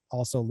they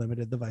also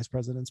limited the vice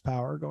president's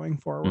power going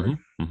forward.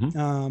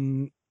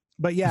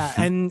 But yeah,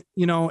 and,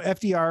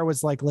 FDR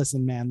was like,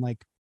 listen, man,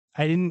 like,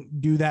 I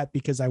didn't do that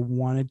because I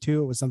wanted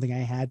to. It was something I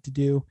had to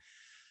do.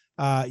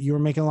 You were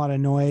making a lot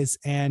of noise,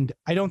 and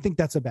I don't think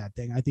that's a bad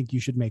thing. I think you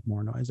should make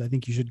more noise. I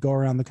think you should go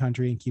around the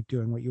country and keep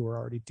doing what you were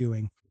already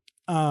doing.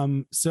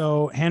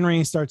 So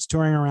Henry starts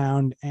touring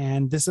around,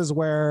 and this is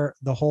where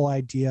the whole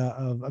idea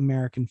of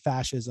American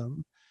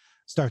fascism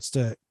starts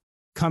to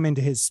come into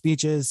his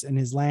speeches and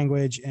his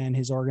language and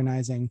his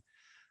organizing.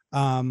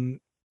 At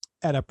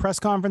a press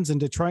conference in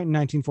Detroit in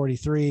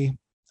 1943,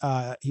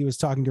 he was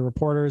talking to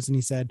reporters, and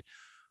he said,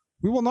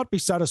 "We will not be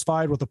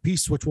satisfied with a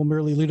peace which will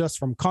merely lead us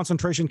from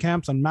concentration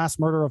camps and mass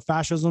murder of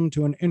fascism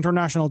to an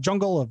international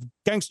jungle of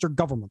gangster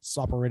governments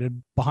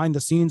operated behind the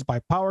scenes by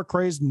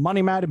power-crazed,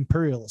 money-mad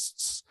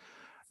imperialists.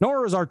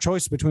 Nor is our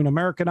choice between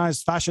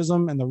Americanized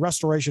fascism and the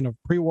restoration of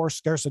pre-war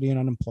scarcity and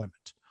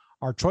unemployment.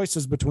 Our choice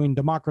is between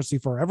democracy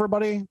for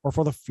everybody or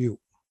for the few."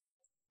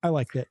 I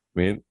liked it. I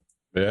mean,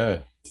 yeah,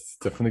 it's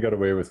definitely got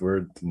away with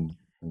words and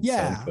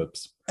sound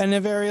clips. And a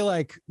very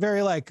like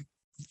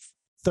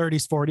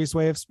 30s 40s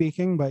way of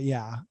speaking, but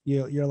yeah,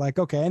 you're like,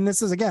 okay. And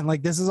this is, again,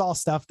 like, this is all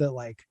stuff that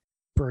like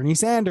Bernie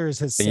Sanders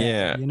has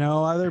said, you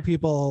know, other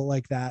people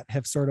like that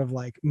have sort of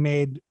like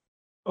made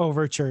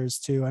overtures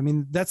to. I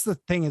mean, that's the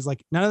thing, is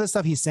like, none of the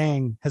stuff he's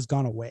saying has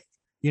gone away.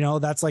 You know,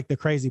 that's like the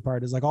crazy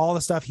part, is like all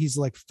the stuff he's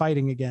like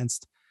fighting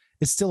against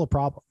is still a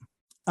problem.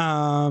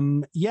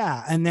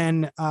 Yeah. And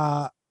then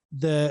of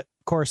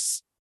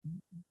course,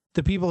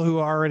 the people who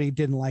already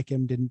didn't like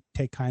him didn't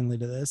take kindly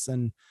to this,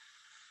 and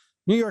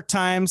New York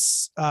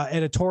Times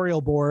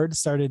editorial board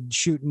started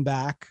shooting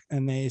back,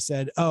 and they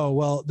said, oh,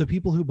 well, the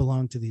people who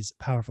belong to these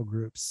powerful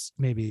groups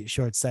may be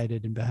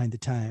short-sighted and behind the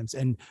times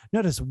and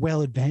not as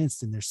well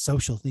advanced in their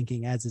social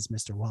thinking as is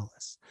Mr.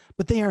 Wallace,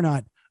 but they are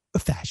not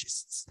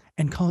fascists,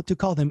 and to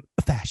call them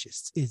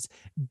fascists is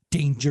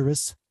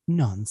dangerous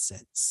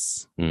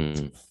nonsense.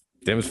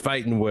 Them's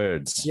fighting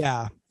words.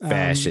 Yeah.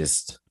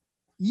 Fascist.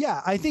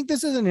 Yeah, I think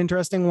this is an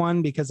interesting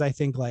one, because I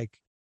think, like,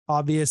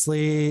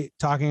 obviously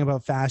talking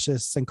about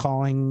fascists and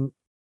calling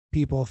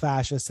people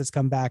fascists has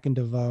come back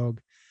into vogue.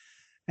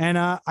 And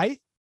I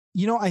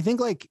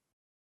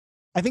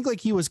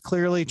think he was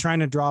clearly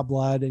trying to draw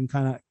blood and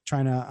kind of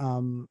trying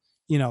to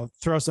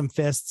throw some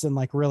fists and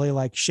like really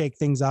like shake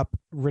things up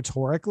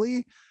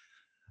rhetorically.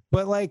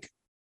 But like,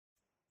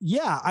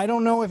 yeah, I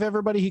don't know if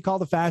everybody he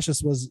called a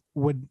fascist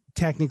would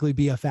technically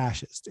be a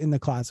fascist in the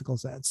classical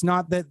sense.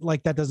 Not that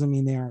like that doesn't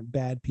mean they aren't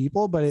bad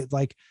people, but it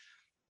like,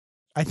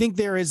 I think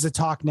there is a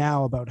talk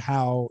now about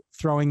how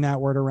throwing that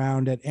word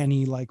around at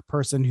any like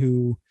person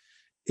who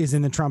is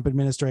in the Trump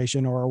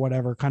administration or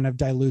whatever kind of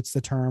dilutes the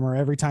term, or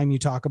every time you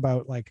talk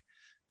about like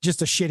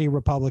just a shitty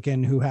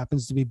Republican who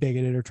happens to be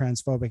bigoted or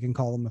transphobic and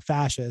call them a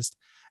fascist.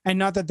 And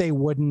not that they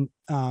wouldn't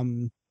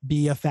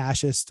be a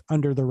fascist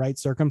under the right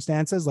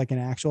circumstances, like an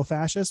actual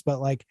fascist, but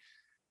like,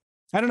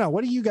 I don't know.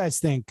 What do you guys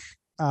think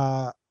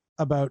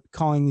about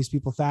calling these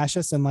people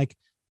fascists? And like,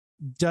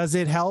 does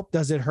it help?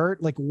 Does it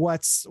hurt? Like,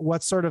 what's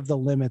sort of the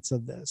limits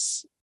of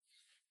this?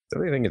 I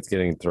think it's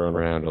getting thrown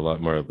around a lot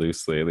more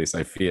loosely. At least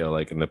I feel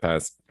like in the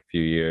past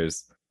few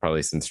years,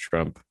 probably since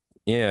Trump.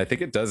 Yeah, I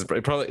think it does. I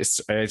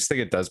just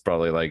think it does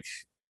probably like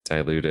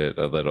dilute it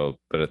a little,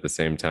 but at the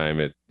same time,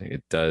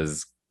 it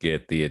does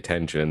get the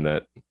attention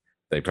that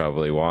they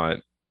probably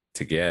want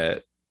to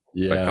get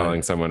by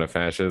calling someone a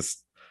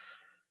fascist.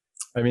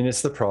 I mean,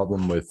 it's the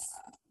problem with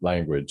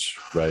language,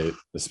 right?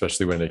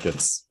 Especially when it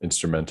gets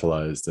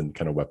instrumentalized and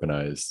kind of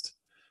weaponized,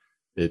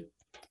 it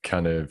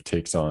kind of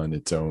takes on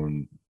its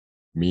own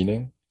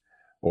meaning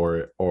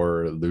or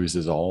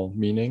loses all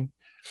meaning.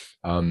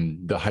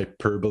 The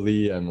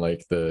hyperbole and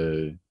like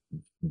the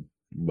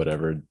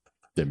whatever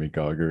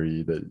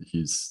demagoguery that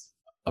he's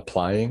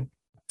applying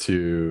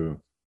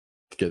to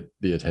get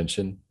the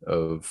attention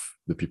of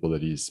the people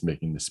that he's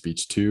making the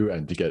speech to,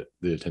 and to get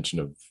the attention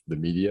of the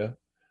media,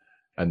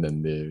 and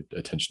then the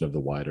attention of the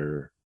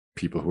wider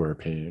people who are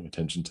paying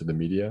attention to the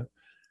media.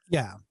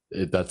 Yeah,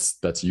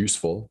 that's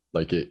useful.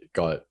 Like it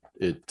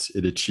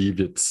achieved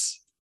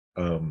its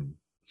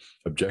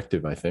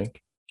objective, I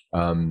think.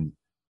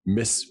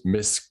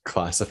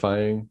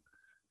 Misclassifying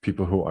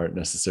people who aren't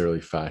necessarily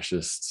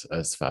fascists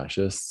as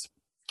fascists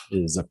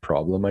is a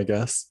problem, I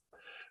guess.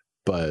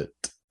 But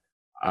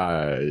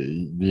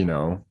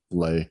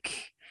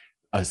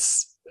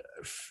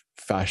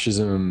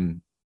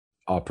fascism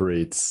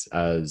operates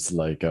as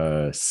like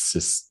a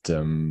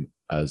system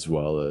as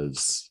well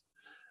as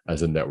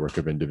a network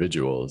of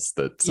individuals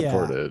that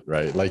support it,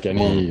 right? Like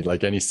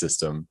any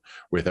system,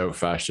 without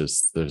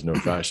fascists, there's no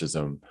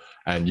fascism.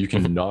 And you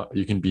can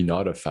be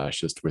not a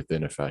fascist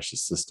within a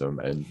fascist system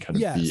and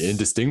kind of be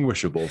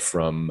indistinguishable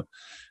from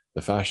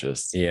the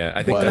fascists. Yeah,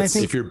 I think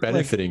if you're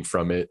benefiting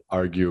from it,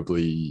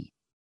 arguably,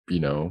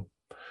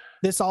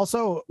 this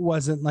also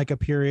wasn't like a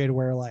period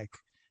where like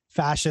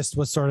fascist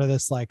was sort of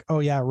this like, oh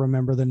yeah,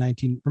 remember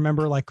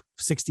like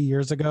 60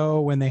 years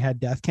ago when they had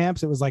death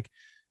camps? It was like,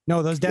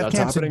 no, those death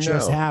camps had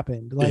just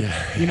happened. Like,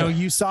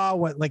 you saw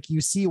what like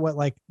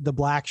the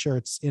black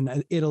shirts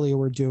in Italy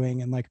were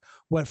doing, and like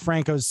what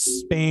Franco's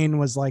Spain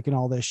was like, and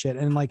all this shit.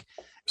 And like,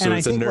 so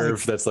it's a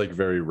nerve that's like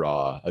very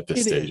raw at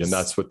this stage. And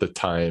that's what the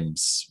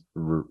Times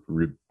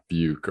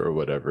rebuke or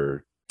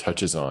whatever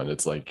touches on.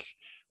 It's like,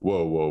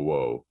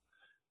 whoa.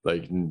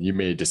 Like, you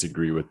may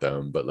disagree with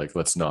them, but like,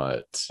 let's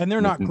not. And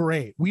they're not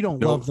great. We don't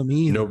love them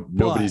either.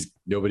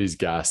 Nobody's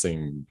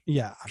gassing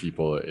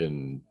people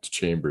in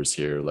chambers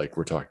here. Like,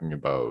 we're talking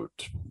about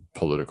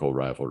political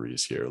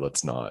rivalries here.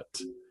 Let's not,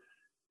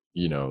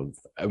 and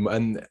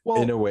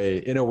in a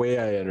way,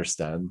 I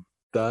understand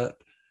that,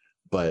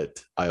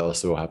 but I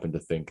also happen to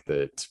think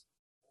that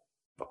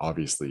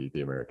obviously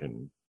the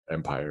American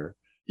empire,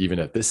 even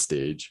at this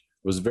stage,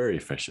 was very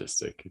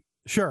fascistic.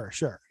 Sure.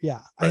 Yeah.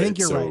 Right? I think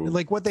you're right.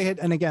 Like what they had,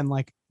 and again,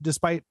 like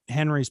despite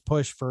Henry's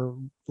push for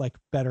like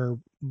better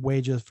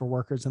wages for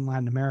workers in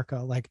Latin America,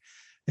 like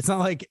it's not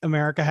like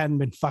America hadn't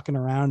been fucking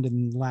around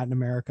in Latin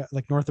America,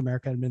 like North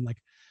America had been like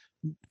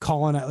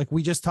like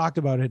we just talked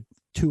about it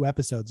 2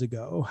 episodes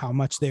ago, how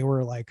much they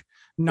were like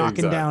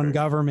knocking down Exactly.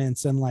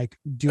 governments and like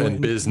doing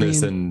And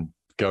business and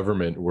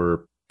government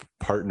were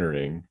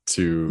partnering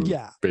to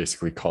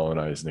basically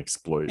colonize and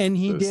exploit. And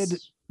he this did,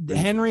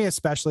 region. Henry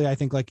especially, I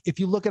think, like if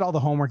you look at all the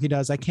homework he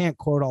does, I can't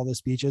quote all the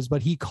speeches,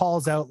 but he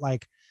calls out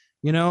like,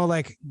 you know,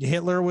 like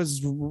Hitler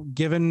was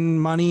given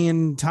money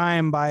and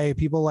time by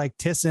people like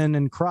Thyssen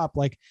and Krupp,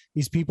 like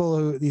these people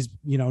who, these,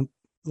 you know,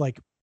 like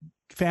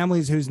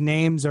families whose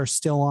names are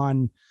still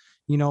on,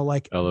 you know,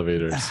 like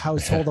elevators,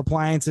 household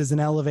appliances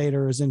and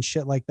elevators and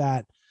shit like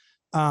that,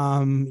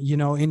 you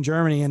know, in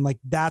Germany. And like,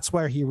 that's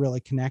where he really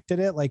connected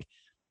it. Like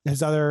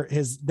later,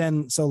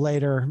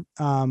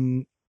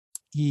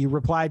 he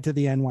replied to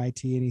the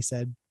NYT and he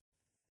said,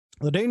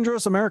 "The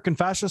dangerous American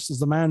fascist is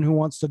the man who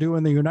wants to do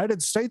in the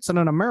United States in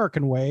an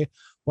American way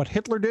what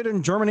Hitler did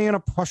in Germany in a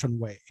Prussian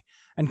way,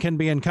 and can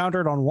be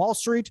encountered on Wall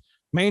Street,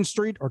 Main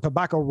Street, or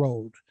Tobacco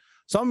Road.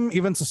 Some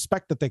even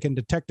suspect that they can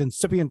detect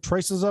incipient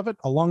traces of it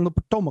along the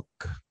Potomac."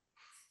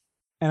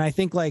 And I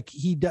think like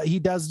he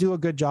does do a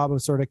good job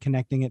of sort of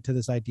connecting it to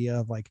this idea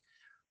of like,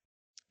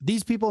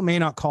 these people may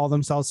not call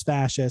themselves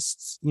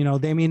fascists, you know,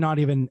 they may not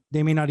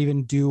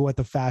even do what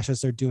the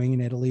fascists are doing in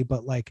Italy,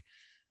 but like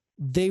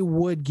they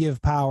would give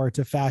power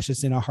to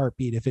fascists in a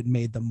heartbeat if it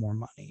made them more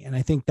money. And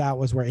I think that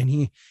was where, and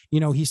he,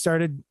 you know, he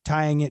started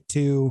tying it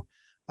to,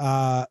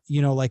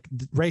 you know, like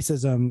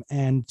racism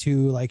and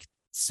to like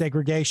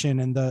segregation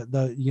and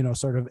the, you know,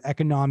 sort of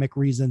economic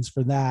reasons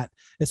for that,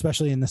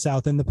 especially in the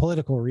South, and the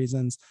political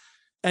reasons.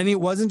 And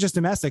it wasn't just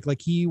domestic. Like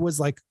he was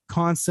like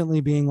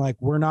constantly being like,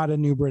 we're not a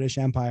new British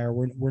Empire.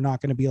 We're not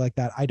going to be like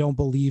that. I don't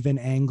believe in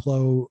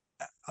Anglo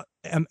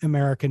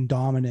American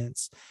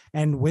dominance.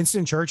 And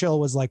Winston Churchill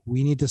was like,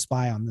 we need to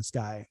spy on this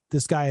guy.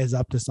 This guy is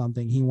up to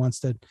something. He wants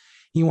to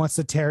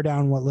tear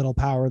down what little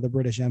power the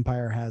British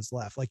Empire has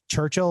left. Like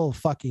Churchill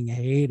fucking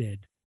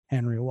hated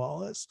Henry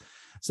Wallace.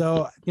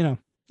 So, you know,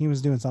 he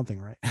was doing something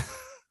right.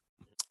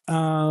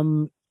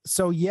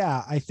 So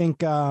yeah, I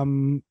think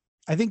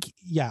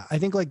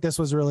like this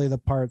was really the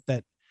part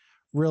that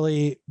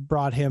really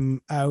brought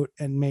him out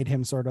and made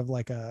him sort of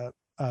like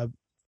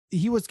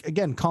he was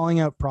again calling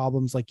out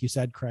problems, like you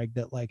said, Craig,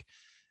 that like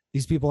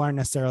these people aren't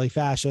necessarily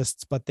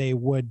fascists, but they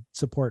would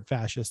support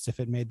fascists if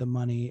it made them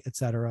money,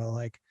 etc.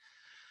 Like,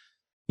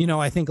 you know,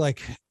 I think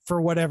like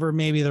for whatever,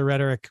 maybe the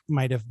rhetoric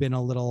might have been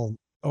a little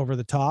over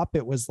the top,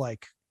 it was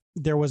like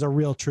there was a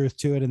real truth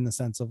to it in the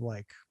sense of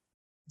like,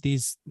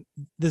 this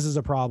is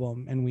a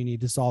problem and we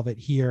need to solve it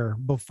here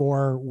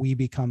before we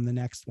become the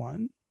next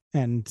one.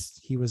 And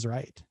he was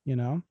right, you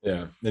know?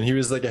 Yeah. And he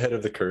was like ahead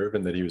of the curve,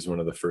 and that he was one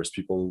of the first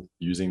people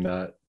using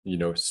that, you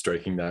know,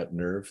 striking that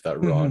nerve,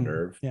 that raw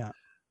nerve. Yeah.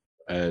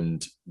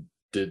 And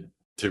did,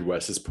 to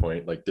Wes's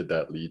point, like, did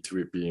that lead to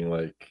it being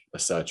like a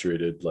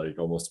saturated, like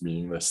almost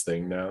meaningless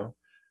thing now?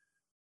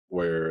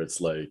 Where it's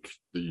like,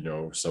 you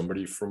know,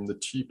 somebody from the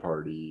Tea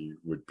Party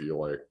would be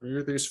like,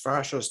 "You're these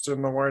fascists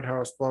in the White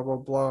House, blah, blah,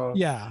 blah."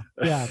 Yeah.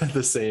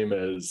 The same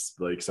as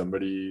like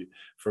somebody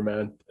from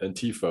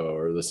Antifa,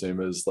 or the same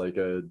as like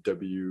a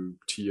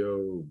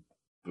WTO,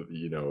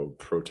 you know,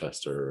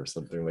 protester or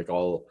something. Like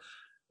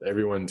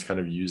everyone's kind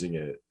of using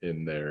it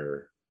in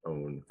their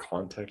own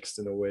context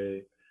in a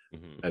way.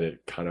 Mm-hmm. And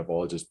it kind of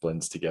all just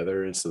blends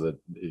together so that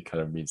it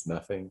kind of means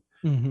nothing.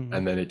 Mm-hmm.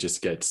 And then it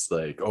just gets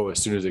like, oh, as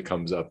soon as it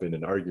comes up in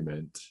an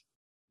argument,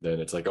 then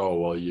it's like, oh,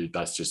 well,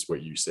 that's just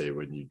what you say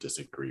when you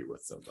disagree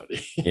with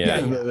somebody. Yeah.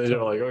 And then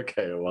they're like,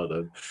 okay, well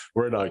then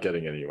we're not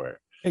getting anywhere.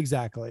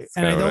 Exactly.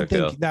 And I don't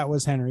think that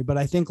was Henry, but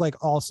I think like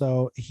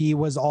also he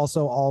was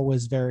also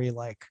always very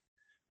like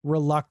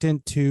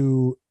reluctant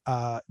to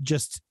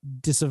just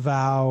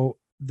disavow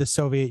the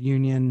Soviet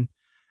Union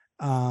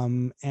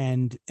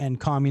and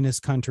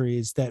communist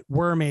countries that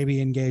were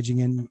maybe engaging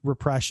in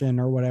repression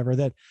or whatever.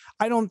 That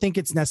I don't think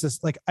it's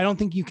necessary. Like, I don't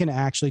think you can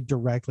actually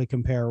directly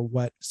compare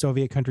what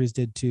Soviet countries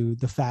did to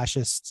the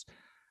fascist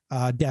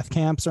death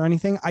camps or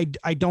anything.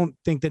 I don't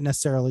think that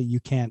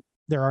necessarily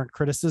there aren't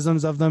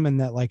criticisms of them,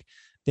 and that like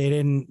it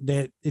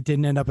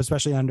didn't end up,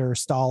 especially under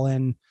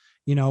Stalin,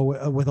 you know,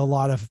 with a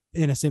lot of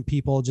innocent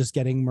people just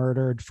getting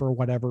murdered for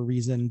whatever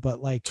reason. But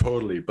like,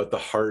 totally. But the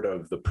heart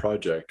of the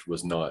project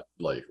was not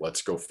like,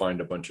 let's go find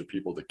a bunch of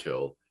people to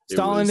kill.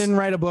 Stalin didn't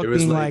write a book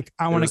being like,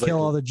 I want to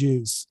kill all the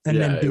Jews. And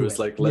then do it was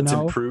like, let's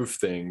improve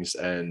things.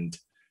 And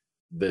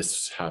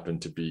this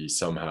happened to be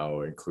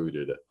somehow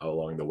included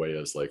along the way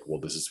as like, well,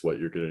 this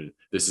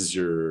is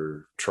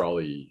your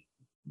trolley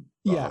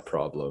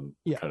problem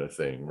kind of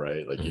thing,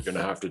 right? Like, you're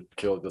gonna have to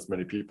kill this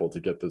many people to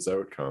get this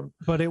outcome.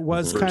 But it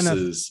was kind of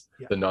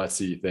the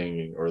Nazi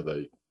thing, or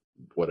the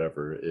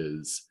whatever,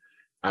 is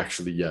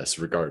actually, yes,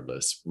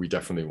 regardless, we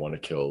definitely want to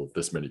kill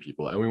this many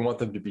people, and we want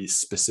them to be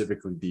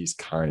specifically these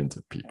kinds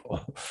of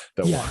people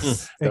that we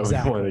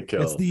want to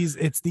kill.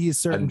 It's these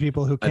certain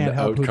people who can't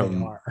help who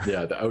they are.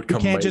 Yeah, the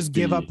outcome, who can't just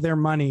give up their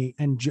money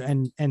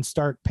and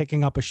start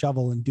picking up a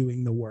shovel and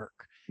doing the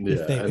work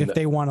if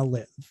they want to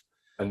live.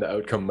 And the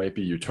outcome might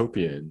be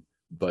utopian,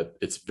 but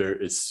it's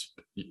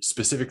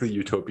specifically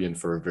utopian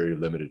for a very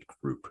limited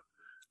group.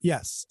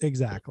 Yes,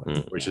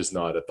 exactly. which is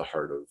not at the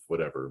heart of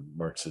whatever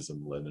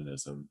Marxism,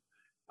 Leninism.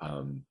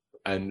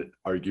 And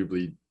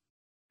arguably,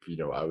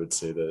 I would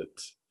say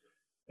that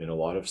in a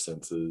lot of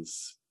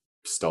senses,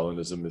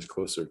 Stalinism is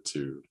closer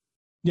to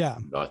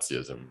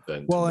Nazism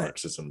than to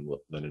Marxism,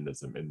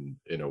 Leninism in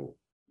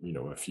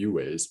a few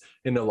ways.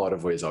 In a lot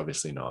of ways,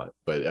 obviously not.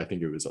 But I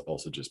think it was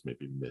also just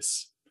maybe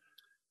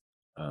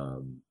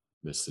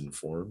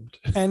misinformed.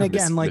 And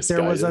again,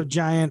 there was a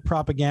giant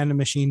propaganda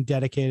machine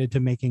dedicated to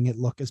making it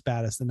look as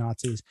bad as the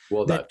Nazis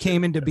that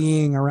came into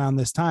being around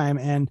this time.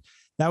 And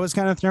that was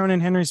kind of thrown in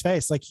Henry's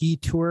face. Like, he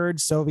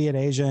toured Soviet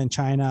Asia and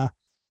China,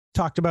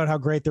 talked about how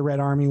great the Red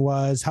Army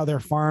was, how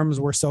their farms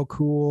were so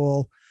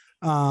cool.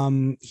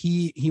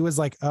 He was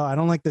like, oh, I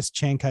don't like this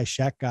Chiang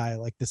Kai-shek guy.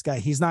 Like, this guy,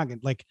 he's not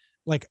like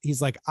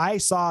he's like, I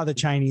saw the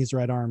Chinese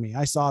Red Army,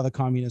 I saw the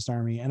Communist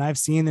Army, and I've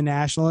seen the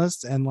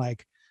nationalists, and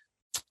like,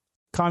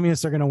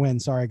 communists are going to win.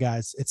 Sorry,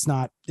 guys. It's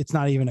not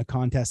even a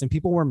contest. And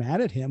people were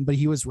mad at him, but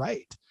he was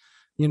right.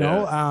 He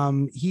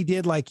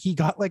did he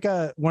got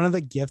one of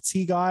the gifts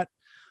he got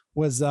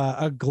was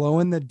a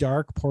glow in the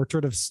dark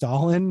portrait of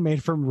Stalin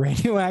made from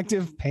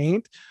radioactive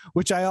paint,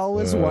 which I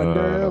always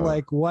wonder,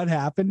 what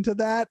happened to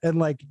that?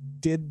 And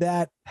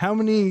how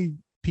many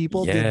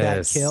people did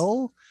that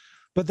kill?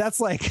 But that's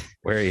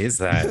where is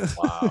that?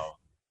 Wow.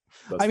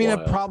 I mean,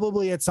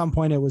 probably at some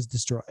point it was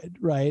destroyed,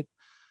 right?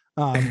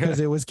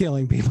 Because it was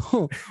killing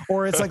people,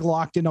 or it's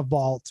locked in a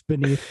vault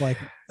beneath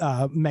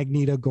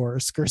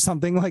Magnitogorsk or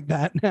something like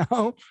that now.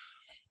 Oh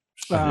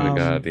my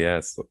God,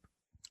 yes.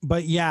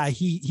 But yeah,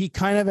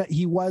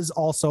 he was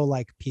also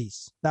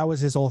peace. That was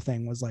his whole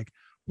thing, was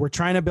we're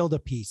trying to build a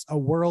peace, a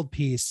world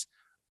peace.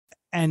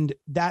 And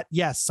that,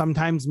 yes,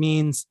 sometimes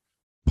means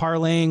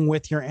parlaying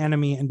with your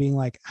enemy and being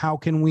like, how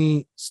can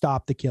we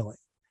stop the killing?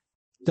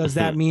 Does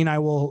that mean I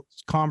will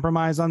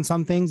compromise on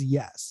some things?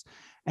 Yes.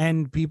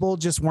 And people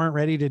just weren't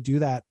ready to do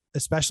that,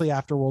 especially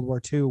after World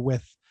War II,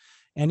 with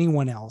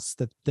anyone else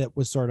that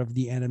was sort of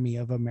the enemy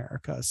of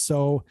America.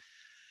 So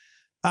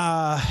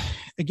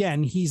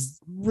again, he's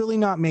really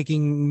not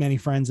making many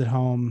friends at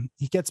home.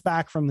 He gets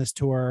back from this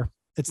tour.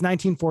 It's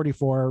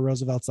 1944.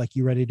 Roosevelt's like,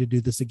 you ready to do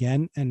this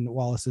again? And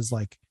Wallace is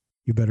like,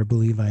 you better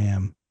believe I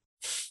am.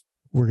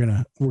 We're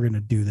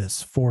gonna do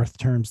this. Fourth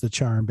term's the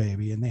charm,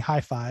 baby. And they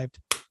high-fived.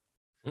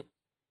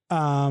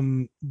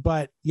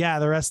 But yeah,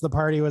 the rest of the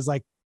party was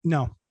like,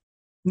 no,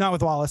 not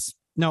with Wallace.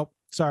 Nope,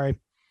 sorry.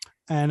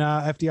 And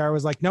FDR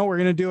was like, no, we're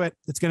going to do it.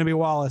 It's going to be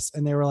Wallace.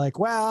 And they were like,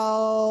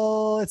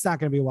 well, it's not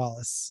going to be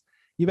Wallace.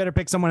 You better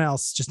pick someone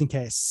else just in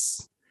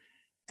case.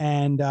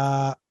 And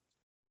the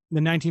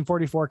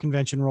 1944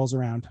 convention rolls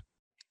around,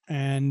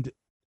 and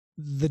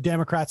the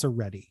Democrats are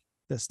ready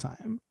this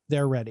time.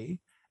 They're ready.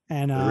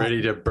 And they're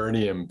ready to burn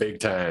him big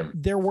time.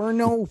 There were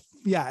no,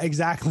 yeah,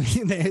 exactly.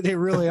 They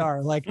really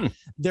are.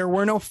 There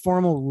were no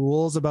formal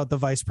rules about the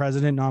vice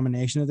president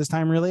nomination at this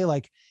time, really.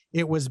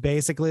 It was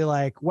basically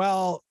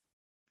well,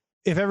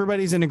 if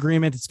everybody's in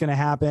agreement, it's going to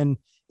happen.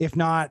 If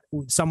not,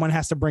 someone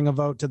has to bring a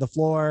vote to the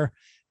floor,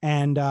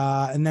 and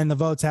then the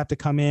votes have to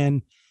come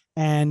in.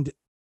 And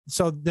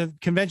so the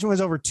convention was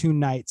over 2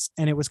 nights,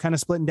 and it was kind of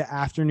split into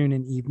afternoon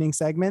and evening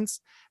segments,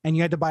 and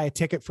you had to buy a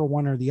ticket for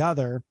one or the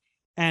other.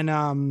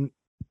 And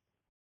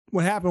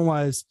what happened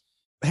was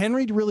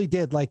Henry really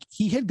did,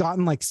 he had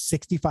gotten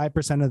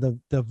 65% of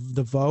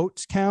the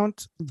vote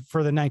count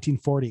for the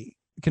 1940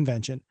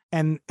 convention.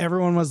 And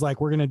everyone was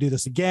like, we're going to do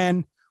this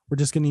again. We're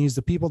just going to use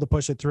the people to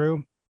push it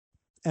through.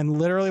 And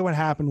literally what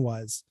happened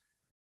was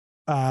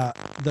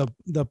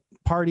the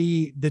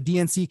party, the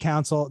DNC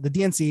council, the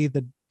DNC,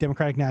 the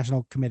Democratic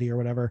National Committee or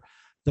whatever,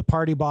 the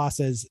party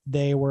bosses,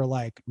 they were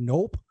like,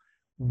 nope,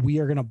 we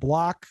are going to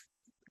block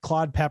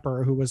Claude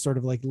Pepper, who was sort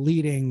of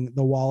leading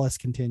the Wallace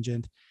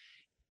contingent,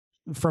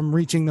 from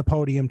reaching the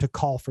podium to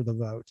call for the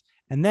vote.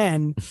 And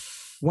then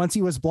once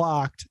he was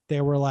blocked, they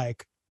were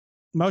like,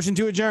 motion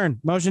to adjourn.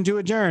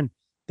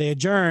 They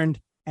adjourned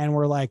and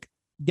were like,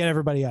 get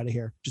everybody out of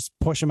here. Just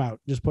push him out.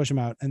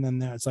 And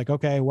then it's like,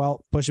 okay,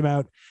 well, push him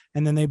out.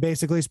 And then they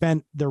basically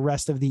spent the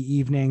rest of the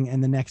evening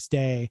and the next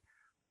day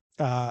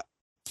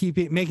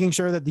making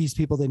sure that these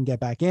people didn't get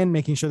back in,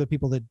 making sure that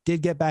people that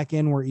did get back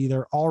in were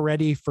either all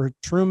ready for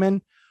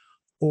Truman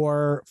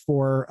or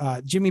for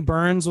Jimmy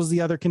Burns was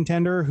the other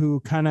contender, who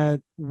kind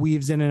of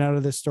weaves in and out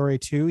of this story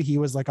too. He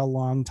was a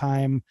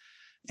longtime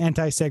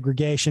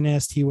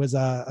anti-segregationist. He was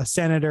a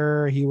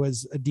senator. He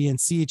was a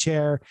DNC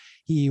chair.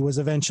 He was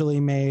eventually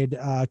made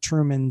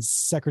Truman's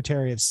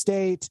Secretary of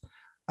State.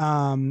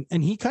 And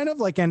he kind of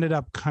ended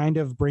up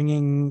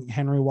bringing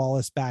Henry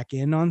Wallace back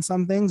in on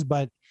some things,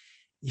 but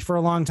for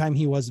a long time,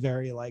 he was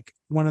very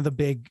one of the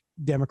big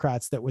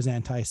Democrats that was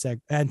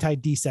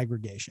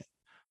anti-desegregation.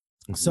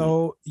 Mm-hmm.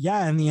 So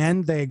yeah, in the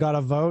end, they got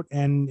a vote,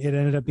 and it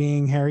ended up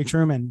being Harry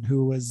Truman,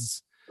 who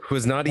was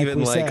not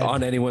even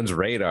on anyone's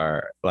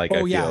radar.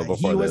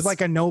 He was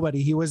a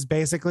nobody. He was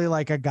basically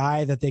a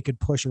guy that they could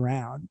push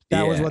around.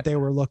 That was what they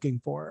were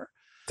looking for.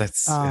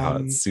 That's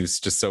it's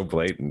just so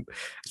blatant,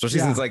 especially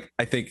since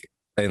I think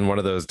in one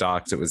of those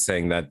docs it was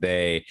saying that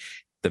the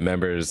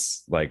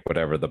members,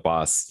 whatever the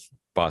boss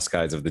boss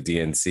guys of the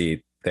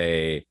DNC,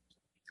 they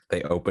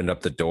opened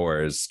up the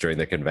doors during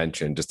the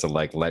convention just to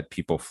like let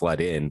people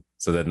flood in.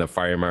 So then the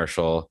fire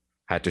marshal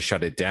had to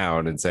shut it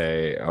down and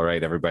say, all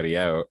right, everybody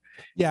out.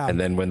 Yeah. And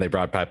then when they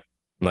brought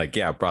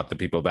the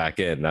people back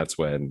in, that's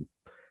when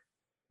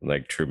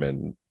like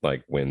Truman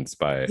like wins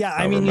by. Yeah.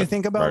 I mean, you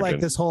think about like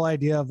this whole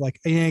idea of like,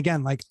 and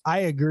again, like I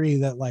agree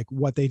that like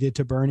what they did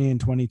to Bernie in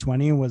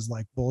 2020 was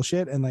like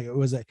bullshit. And like,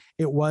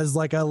 it was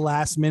like a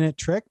last minute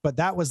trick, but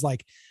that was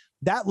like,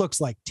 that looks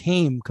like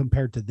tame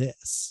compared to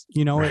this,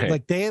 you know, right.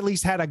 Like they at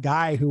least had a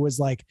guy who was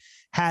like,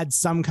 had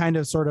some kind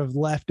of sort of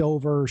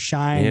leftover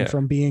shine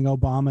from being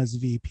Obama's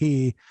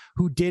VP,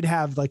 who did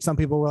have like, some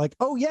people were like,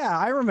 oh yeah,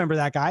 I remember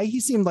that guy. He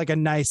seemed like a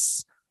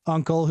nice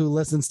uncle who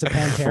listens to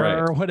Pantera right.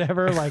 or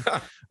whatever, like,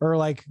 or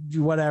like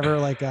whatever,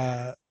 like,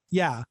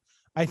 yeah,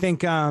 I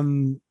think,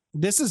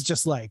 this is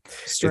just like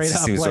straight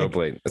up, like, so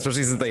blatant,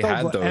 especially since they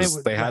had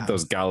those, had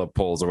those Gallup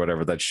polls or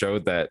whatever that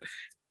showed that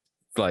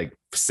like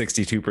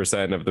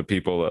 62% of the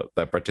people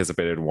that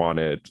participated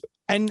wanted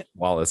and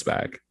Wallace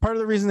back. Part of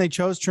the reason they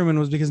chose Truman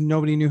was because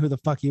nobody knew who the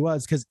fuck he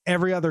was, because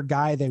every other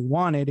guy they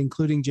wanted,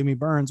 including Jimmy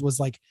Burns, was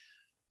like,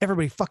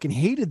 everybody fucking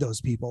hated those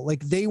people.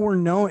 Like they were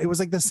known. It was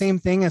like the same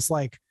thing as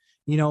like,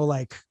 you know,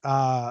 like,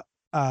 I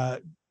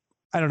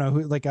don't know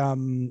who,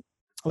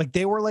 like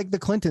they were like the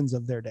Clintons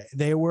of their day.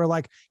 They were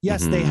like,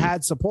 yes, they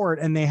had support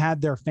and they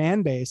had their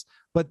fan base,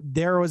 but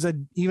there was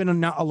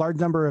even a large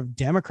number of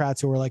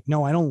Democrats who were like,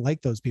 no, I don't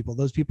like those people.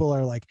 Those people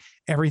are like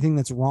everything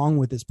that's wrong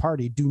with this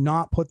party. Do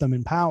not put them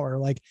in power.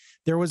 Like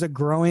there was a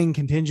growing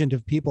contingent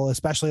of people,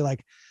 especially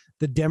like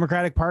the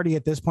Democratic Party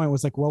at this point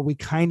was like, well, we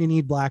kind of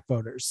need black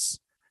voters.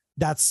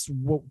 That's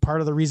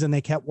part of the reason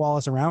they kept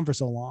Wallace around for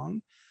so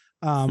long.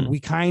 We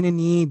kind of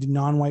need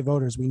non-white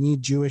voters. We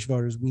need Jewish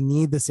voters. We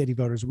need the city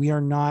voters. We are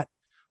not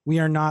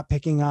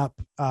picking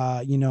up,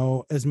 you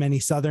know, as many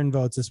Southern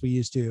votes as we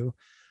used to,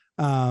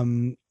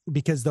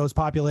 because those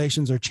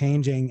populations are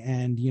changing,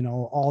 and you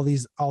know, all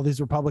these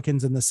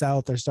Republicans in the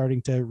South are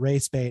starting to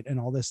race bait and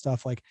all this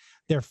stuff. Like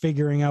they're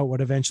figuring out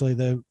what eventually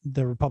the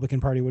Republican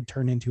Party would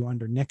turn into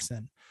under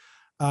Nixon.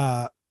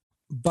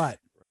 But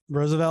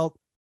Roosevelt,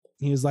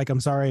 he was like, I'm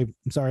sorry,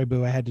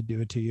 boo, I had to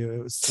do it to you.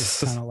 It was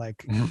just kind of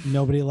like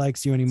nobody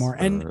likes you anymore.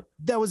 And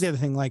that was the other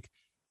thing. Like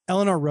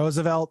Eleanor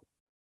Roosevelt,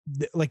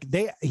 like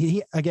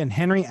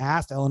Henry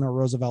asked Eleanor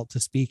Roosevelt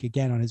to speak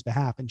again on his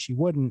behalf, and she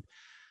wouldn't,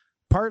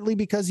 partly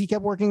because he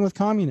kept working with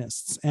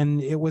communists,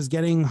 and it was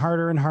getting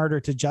harder and harder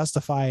to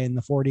justify in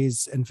the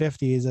 40s and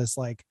 50s as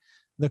like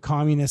the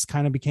communists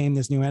kind of became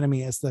this new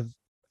enemy,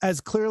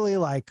 as clearly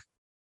like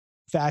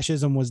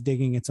fascism was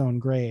digging its own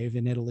grave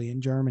in Italy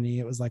and Germany.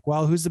 It was like,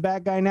 well, who's the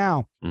bad guy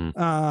now? You know,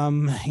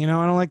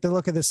 I don't like the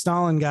look of this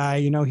Stalin guy.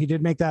 You know, he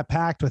did make that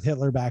pact with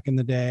Hitler back in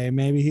the day.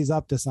 Maybe he's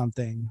up to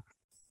something.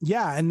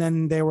 Yeah. And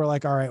then they were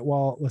like, all right,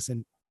 well,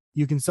 listen,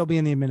 you can still be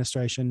in the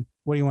administration.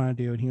 What do you want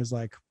to do? And he was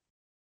like,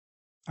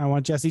 I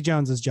want Jesse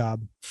Jones's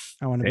job.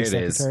 I want to be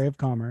Secretary of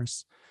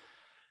Commerce.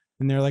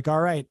 And they're like, all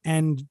right.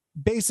 And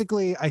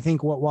basically, I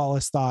think what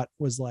Wallace thought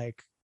was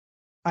like,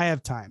 I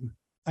have time.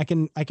 I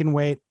can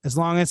wait as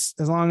long as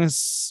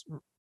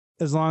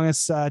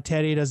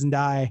Teddy doesn't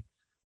die.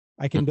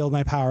 I can build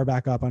my power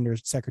back up under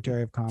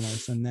Secretary of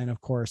Commerce. And then,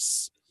 of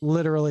course,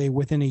 literally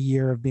within a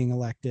year of being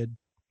elected,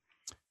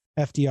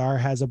 FDR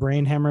has a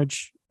brain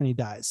hemorrhage and he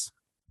dies.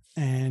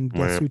 And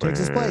guess who takes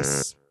his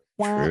place?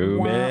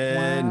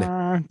 Truman.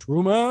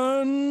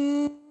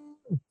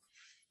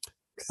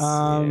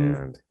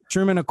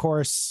 Truman, of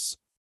course,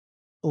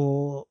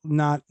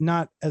 not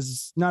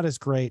as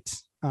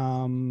great.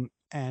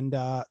 And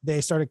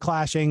they started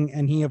clashing,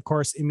 and he, of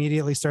course,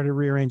 immediately started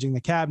rearranging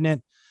the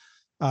cabinet,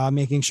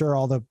 making sure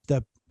all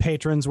the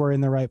patrons were in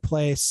the right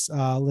place,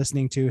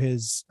 listening to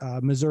his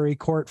Missouri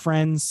court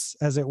friends,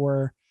 as it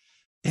were.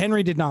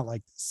 Henry did not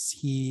like this.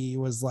 He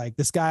was like,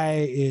 this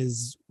guy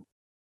is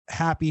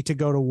happy to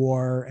go to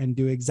war and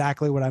do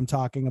exactly what I'm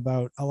talking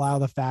about, allow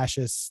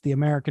the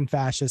American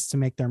fascists to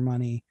make their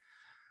money.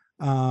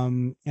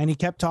 And he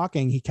kept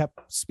talking, he kept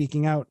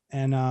speaking out.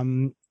 And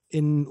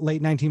in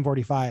late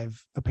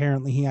 1945,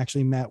 apparently he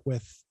actually met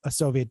with a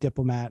Soviet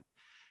diplomat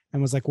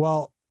and was like,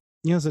 well,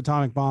 you know, this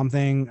atomic bomb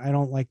thing, I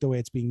don't like the way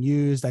it's being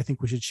used. I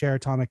think we should share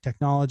atomic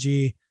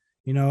technology.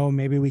 You know,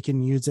 maybe we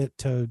can use it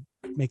to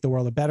make the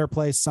world a better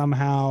place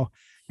somehow.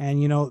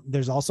 And, you know,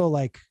 there's also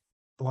like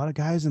a lot of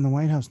guys in the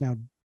White House now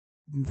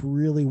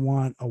really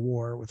want a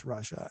war with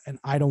Russia. And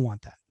I don't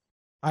want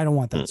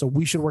that. So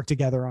we should work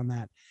together on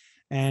that.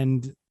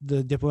 And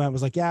the diplomat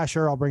was like, yeah,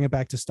 sure, I'll bring it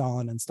back to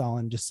Stalin. And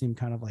Stalin just seemed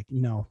kind of like,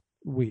 no,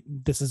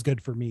 this is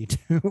good for me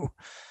too.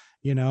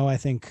 You know, I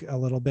think a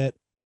little bit.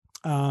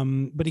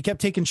 But he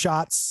kept taking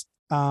shots.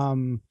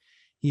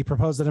 He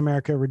proposed that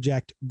America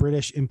reject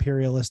British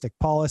imperialistic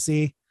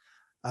policy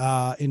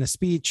in a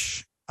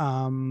speech.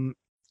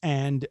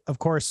 And of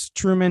course,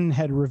 Truman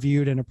had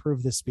reviewed and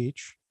approved this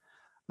speech.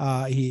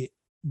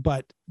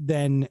 But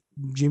then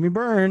Jimmy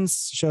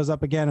Burns shows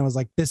up again and was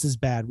like, this is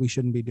bad. We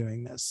shouldn't be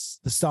doing this.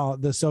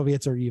 The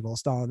Soviets are evil.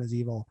 Stalin is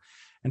evil.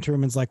 And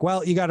Truman's like,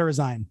 well, you got to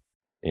resign.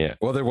 Yeah.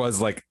 Well, there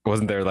was like,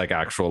 wasn't there like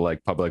actual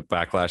like public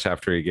backlash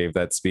after he gave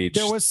that speech?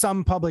 There was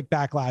some public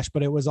backlash,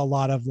 but it was a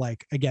lot of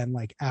like, again,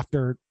 like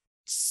after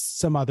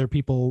some other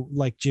people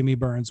like Jimmy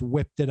Burns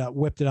whipped it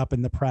up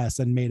in the press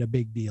and made a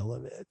big deal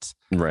of it.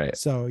 Right.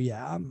 So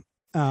yeah.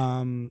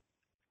 And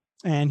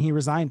he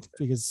resigned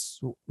because,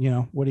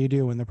 what do you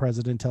do when the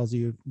president tells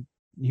you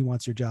he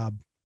wants your job,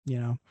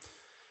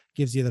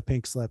 gives you the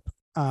pink slip.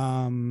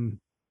 But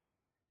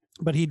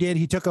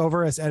he took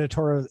over as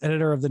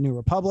editor of the New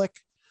Republic,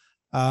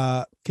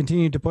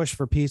 continued to push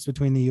for peace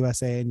between the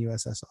USA and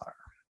USSR.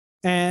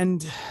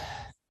 And,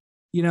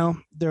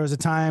 there was a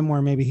time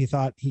where maybe he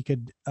thought he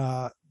could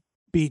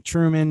beat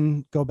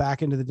Truman, go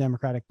back into the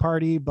Democratic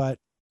Party, but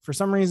for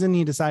some reason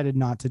he decided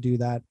not to do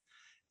that.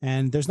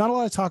 And there's not a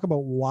lot of talk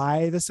about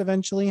why this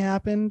eventually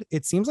happened.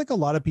 It seems like a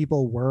lot of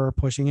people were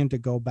pushing him to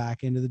go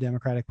back into the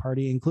Democratic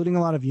Party, including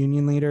a lot of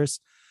union leaders.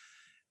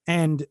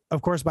 And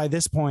of course, by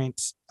this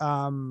point,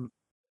 Joe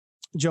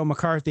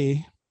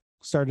McCarthy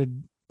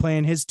started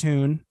playing his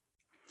tune,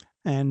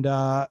 and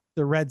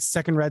the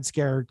second Red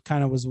Scare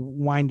kind of was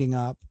winding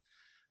up.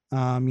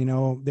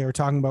 They were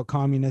talking about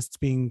communists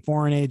being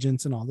foreign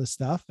agents and all this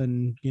stuff.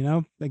 And,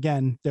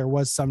 again, there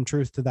was some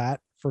truth to that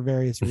for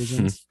various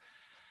reasons.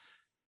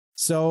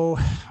 So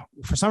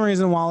for some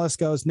reason, Wallace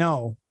goes,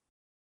 no,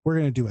 we're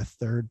going to do a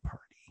third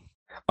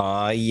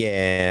party.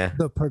 Yeah.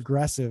 The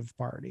Progressive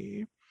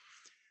Party.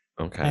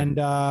 Okay. And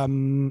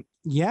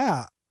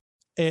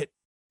it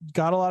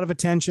got a lot of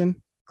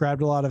attention,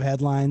 grabbed a lot of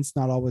headlines,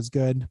 not always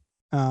good.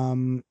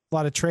 A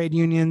lot of trade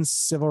unions,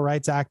 civil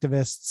rights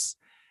activists.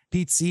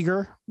 Pete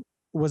Seeger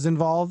was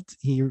involved.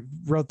 He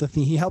wrote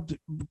he helped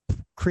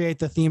create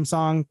the theme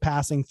song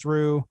Passing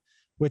Through,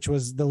 which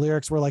was, the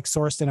lyrics were like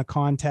sourced in a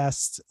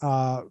contest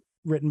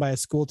written by a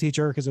school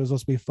teacher because it was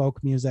supposed to be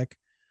folk music.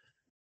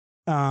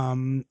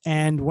 And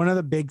one of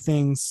the big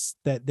things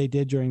that they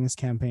did during this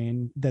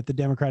campaign that the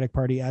Democratic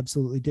Party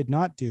absolutely did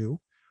not do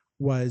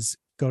was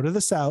go to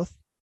the South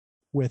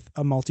with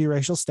a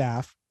multiracial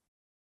staff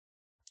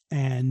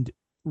and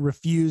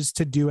refuse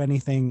to do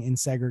anything in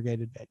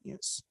segregated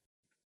venues,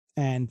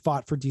 and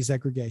fought for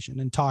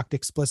desegregation and talked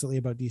explicitly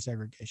about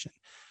desegregation.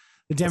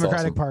 The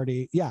Democratic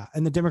Party,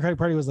 and the Democratic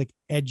Party was like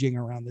edging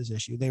around this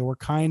issue. They were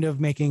kind of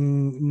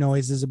making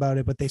noises about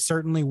it, but they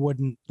certainly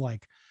wouldn't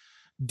like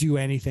do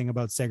anything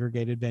about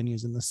segregated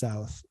venues in the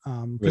South.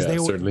 Because they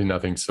certainly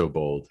nothing so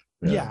bold.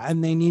 Yeah,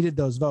 and they needed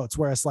those votes.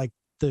 Whereas like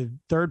the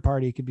third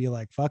party could be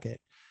like, fuck it.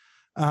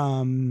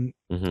 And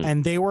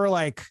they were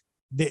like,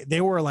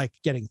 they were like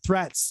getting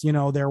threats.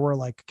 There were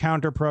like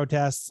counter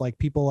protests, like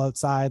people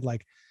outside,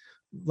 like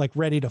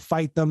ready to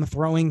fight them,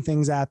 throwing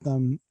things at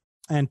them.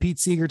 And Pete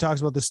Seeger talks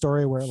about the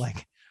story where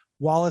like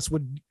Wallace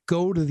would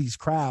go to these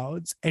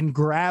crowds and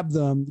grab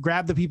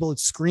the people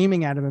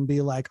screaming at him and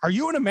be like, "Are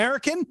you an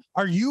American?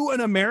 Are you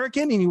an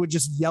American?" And he would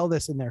just yell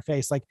this in their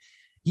face. Like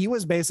he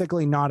was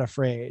basically not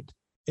afraid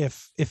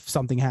if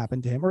something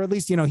happened to him, or at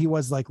least, he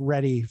was like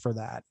ready for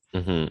that.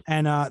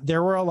 And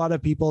there were a lot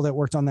of people that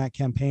worked on that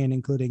campaign,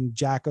 including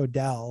Jack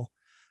Odell,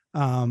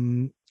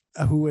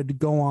 who would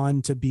go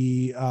on to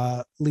be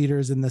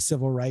leaders in the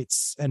civil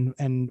rights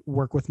and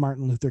work with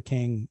Martin Luther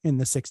King in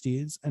the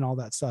 60s and all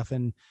that stuff.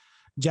 And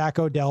Jack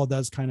Odell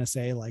does kind of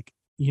say like,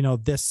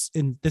 this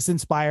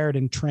inspired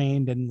and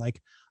trained, and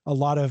like a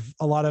lot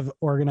of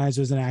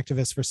organizers and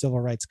activists for civil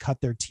rights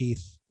cut their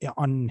teeth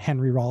on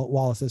Henry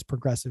Wallace's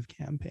progressive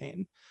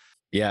campaign.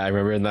 Yeah, I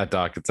remember in that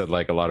doc it said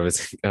like a lot of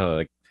his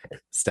like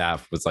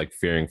staff was like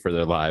fearing for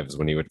their lives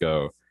when he would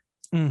go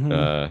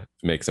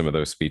make some of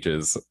those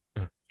speeches.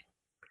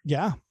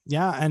 Yeah.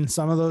 And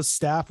some of those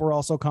staff were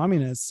also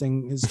communists,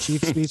 and his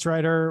chief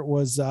speechwriter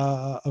was,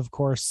 of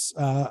course,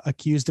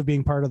 accused of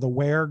being part of the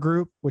Ware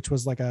Group, which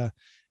was like an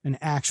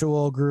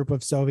actual group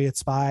of Soviet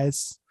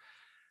spies.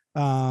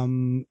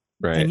 Right.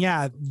 And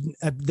yeah,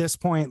 at this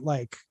point,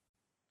 like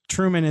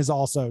Truman is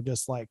also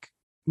just like,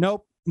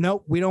 nope,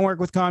 we don't work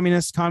with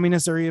communists.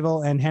 Communists are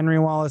evil, and Henry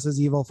Wallace is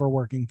evil for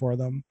working for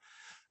them.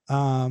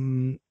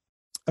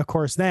 Of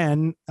course,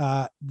 then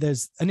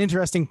there's an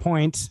interesting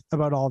point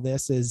about all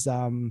this is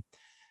in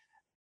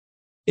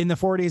the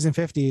 40s and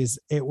 50s,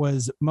 it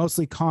was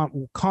mostly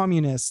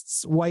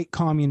communists, white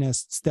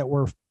communists that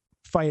were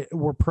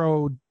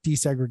pro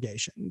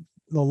desegregation.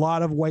 A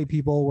lot of white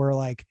people were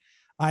like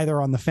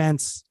either on the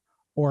fence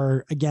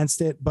or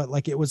against it, but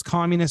like it was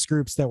communist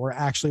groups that were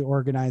actually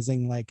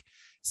organizing like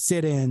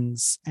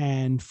sit-ins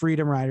and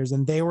freedom riders,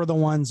 and they were the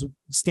ones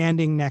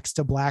standing next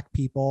to black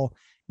people,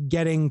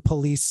 getting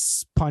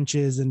police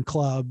punches and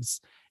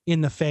clubs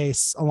in the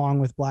face along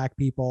with black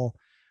people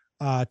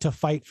to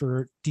fight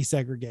for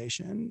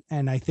desegregation.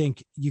 And I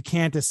think you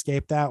can't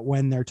escape that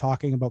when they're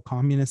talking about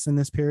communists in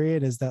this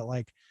period, is that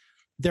like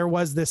there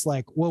was this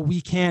like, well,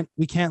 we can't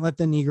let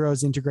the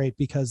Negroes integrate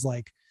because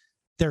like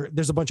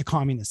there's a bunch of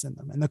communists in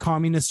them, and the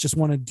communists just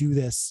want to do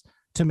this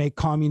to make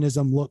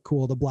communism look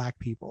cool to black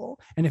people.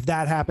 And if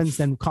that happens,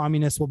 then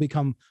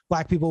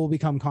black people will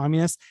become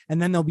communists,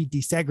 and then they'll be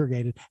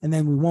desegregated, and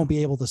then we won't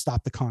be able to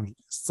stop the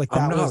communists. Like,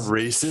 I'm not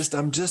racist.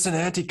 I'm just an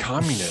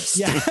anti-communist.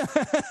 Yeah.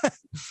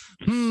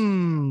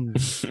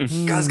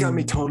 Guys got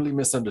me totally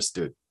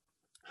misunderstood.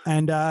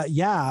 And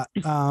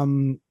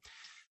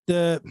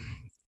the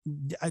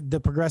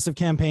progressive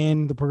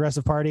campaign, the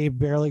Progressive Party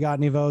barely got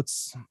any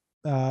votes.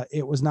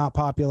 It was not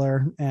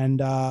popular.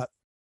 And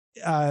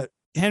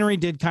Henry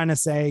did kind of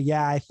say,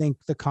 yeah, I think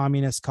the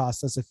communists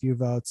cost us a few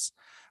votes,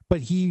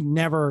 but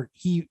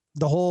the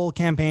whole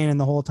campaign and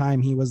the whole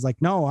time he was like,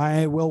 no,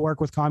 I will work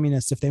with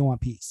communists if they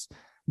want peace.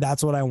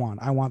 That's what I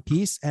want. I want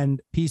peace, and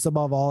peace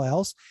above all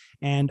else.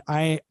 And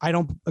I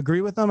don't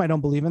agree with them. I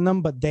don't believe in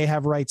them, but they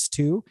have rights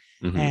too.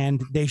 Mm-hmm.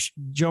 And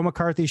Joe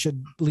McCarthy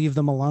should leave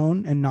them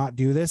alone and not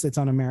do this. It's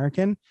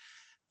un-American.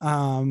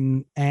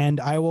 And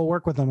I will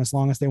work with them as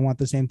long as they want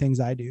the same things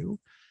I do.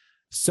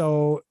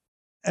 So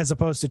as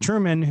opposed to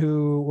Truman,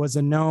 who was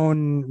a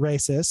known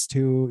racist,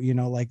 who, you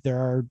know, like there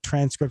are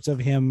transcripts of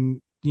him,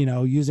 you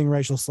know, using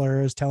racial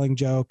slurs, telling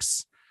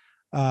jokes.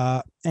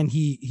 And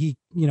he,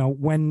 you know,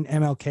 when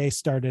MLK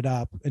started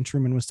up and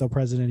Truman was still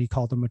president, he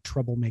called him a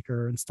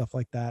troublemaker and stuff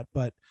like that.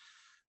 But,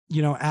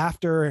 you know,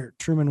 after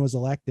Truman was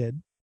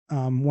elected,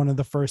 one of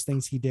the first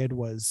things he did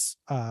was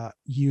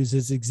use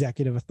his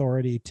executive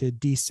authority to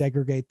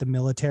desegregate the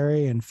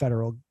military and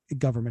federal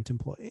government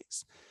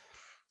employees.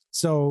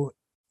 So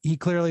he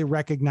clearly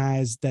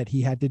recognized that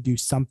he had to do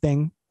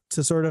something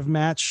to sort of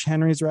match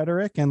Henry's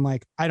rhetoric. And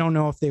like, I don't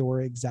know if they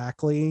were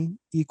exactly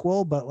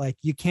equal, but like,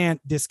 you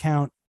can't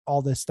discount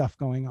all this stuff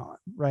going on,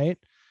 right?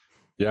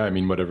 Yeah, I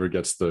mean, whatever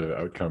gets the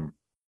outcome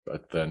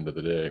at the end of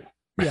the day.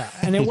 Yeah,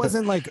 and it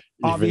wasn't like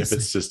even if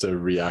it's just a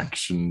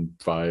reaction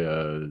by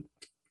a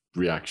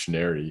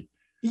reactionary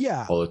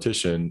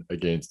politician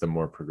against a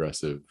more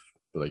progressive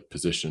like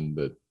position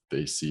that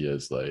they see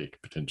as like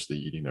potentially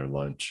eating their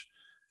lunch.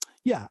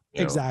 Yeah,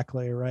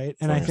 exactly, right.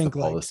 And I think the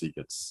policy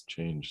gets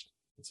changed.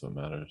 That's what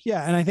matters.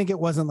 Yeah, and I think it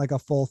wasn't like a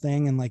full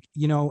thing. And like,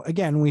 you know,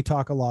 again, we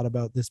talk a lot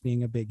about this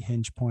being a big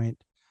hinge point.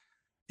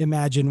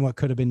 Imagine what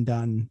could have been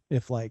done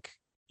if, like,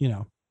 you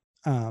know,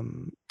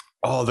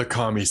 all the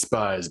commie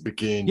spies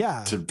begin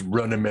to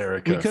run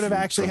America. We could have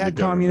actually had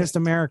communist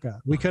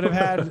America. We could have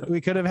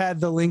had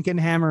the Lincoln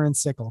hammer and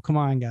sickle. Come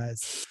on,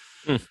 guys.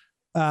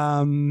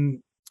 I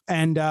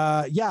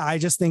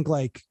just think,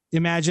 like,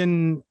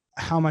 imagine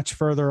how much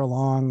further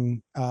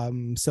along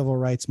civil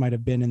rights might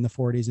have been in the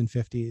 40s and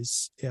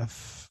 50s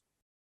if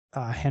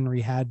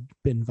Henry had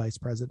been vice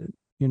president.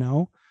 You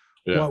know,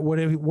 what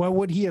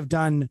would he have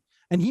done?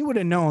 And he would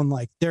have known,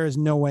 like, there is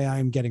no way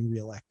I'm getting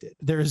reelected.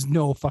 There is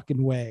no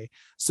fucking way.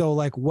 So,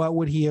 like, what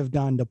would he have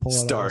done to pull it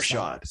Star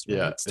shot? Right?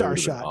 Yeah. Star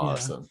shot.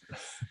 Awesome.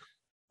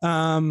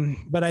 Yeah.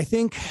 But I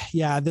think,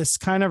 this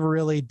kind of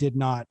really did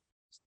not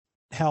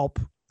help.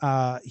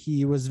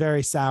 He was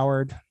very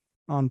soured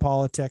on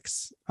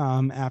politics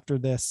after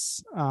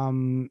this.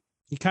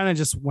 He kind of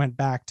just went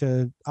back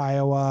to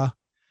Iowa,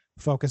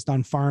 focused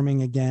on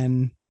farming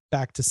again,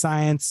 back to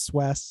science,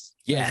 Wes.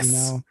 Yes. You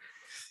know.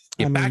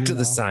 Back to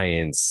the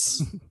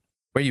science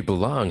where you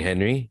belong,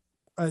 Henry.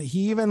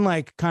 He even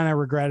like kind of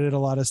regretted a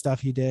lot of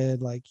stuff he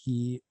did. Like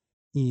he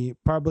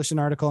published an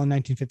article in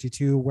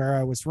 1952 where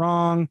I was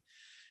wrong,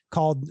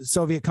 called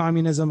Soviet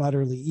communism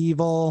utterly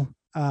evil.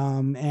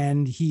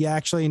 And he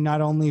actually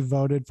not only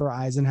voted for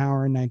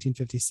Eisenhower in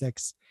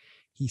 1956,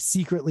 he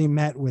secretly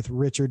met with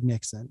Richard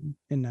Nixon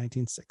in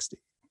 1960.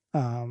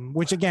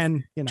 Which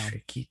again, you know,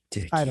 tricky.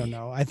 I don't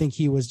know. I think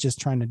he was just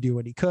trying to do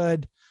what he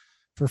could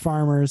for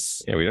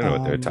farmers. Yeah, we don't know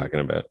what they're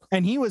talking about.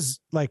 And he was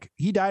like,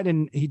 he died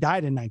in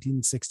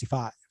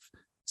 1965.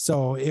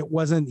 So it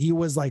wasn't, he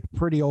was like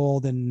pretty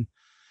old and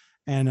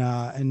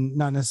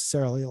not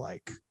necessarily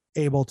like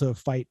able to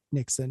fight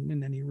Nixon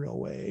in any real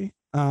way.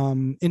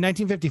 In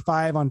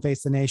 1955 on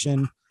Face the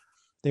Nation,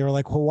 they were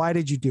like, well, why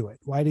did you do it?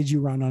 Why did you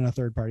run on a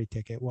third party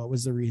ticket? What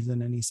was the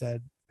reason? And he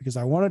said, because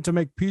I wanted to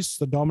make peace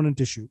the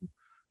dominant issue.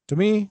 To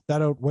me,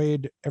 that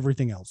outweighed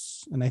everything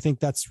else. And I think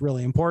that's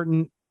really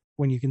important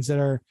when you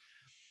consider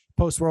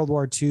post-World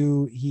War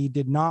II, he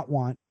did not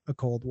want a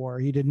Cold War.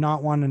 He did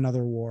not want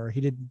another war. He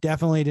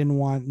definitely didn't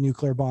want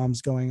nuclear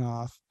bombs going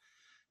off,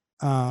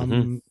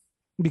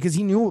 because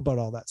he knew about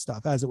all that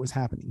stuff as it was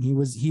happening. He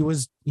was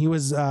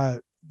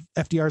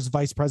FDR's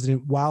vice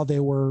president while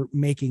they were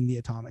making the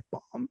atomic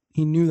bomb.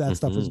 He knew that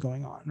stuff was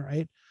going on,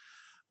 right?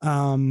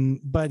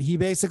 But he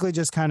basically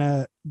just kind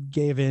of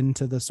gave in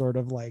to the sort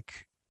of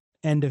like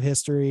end of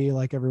history,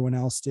 like everyone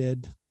else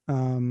did.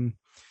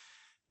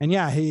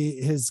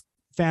 His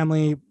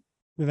family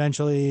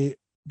eventually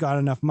got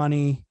enough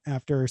money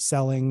after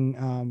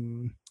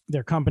selling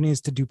their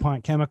companies to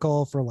DuPont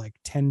Chemical for like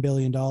 $10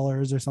 billion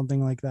or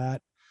something like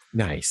that.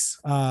 Nice.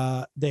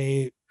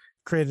 They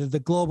created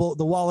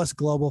the Wallace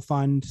Global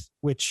Fund,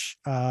 which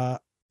I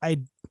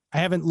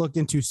haven't looked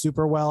into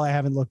super well. I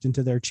haven't looked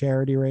into their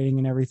charity rating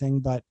and everything,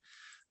 but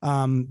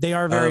they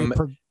are very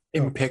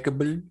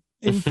impeccable.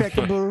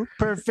 Impeccable.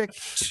 Perfect.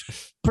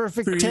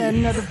 Perfect. Free.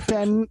 10 out of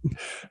 10.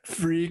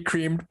 Free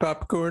creamed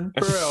popcorn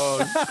for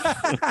all.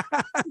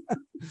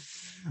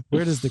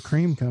 Where does the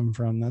cream come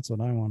from? That's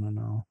what I want to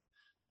know.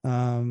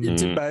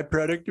 It's a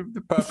byproduct of the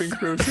popping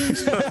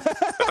process.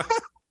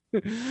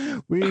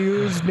 We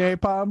use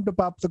napalm to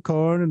pop the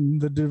corn,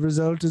 and the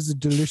result is a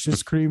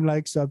delicious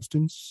cream-like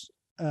substance.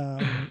 So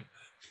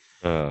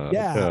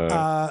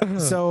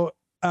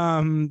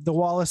the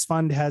Wallace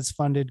Fund has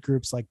funded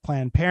groups like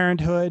Planned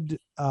Parenthood,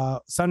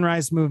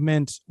 Sunrise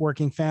Movement,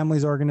 Working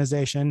Families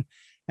Organization,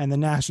 and the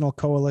National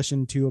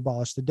Coalition to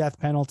Abolish the Death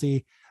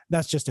Penalty.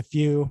 That's just a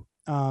few.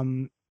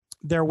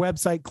 Their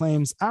website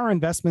claims our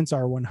investments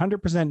are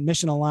 100%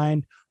 mission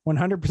aligned,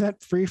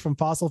 100% free from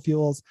fossil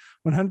fuels,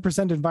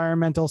 100%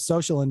 environmental,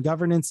 social, and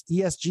governance,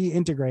 ESG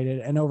integrated,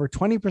 and over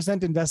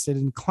 20% invested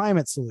in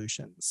climate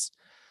solutions.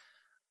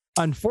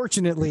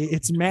 Unfortunately,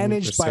 it's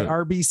managed by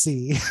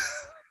RBC.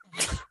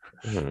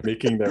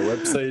 Making their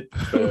website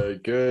a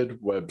good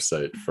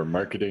website for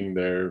marketing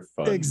their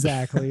fund.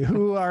 Exactly.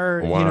 Who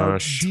are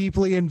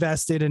deeply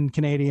invested in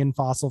Canadian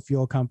fossil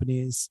fuel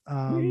companies.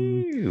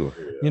 Trampling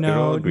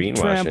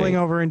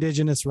over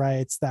Indigenous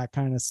rights, that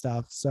kind of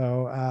stuff.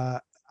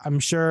 So I'm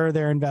sure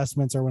their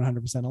investments are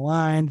 100%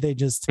 aligned. They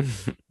just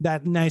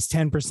that nice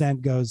 10%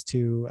 goes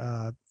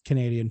to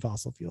Canadian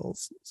fossil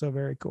fuels. So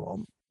very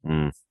cool.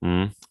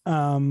 Mm-hmm.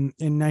 In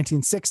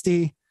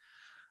 1960,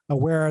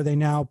 Where Are They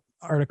Now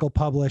article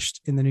published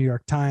in the New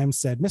York Times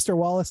said Mr.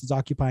 Wallace is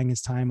occupying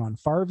his time on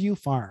Farview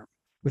Farm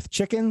with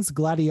chickens,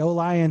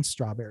 gladioli, and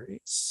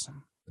strawberries.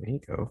 There you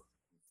go.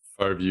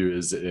 Farview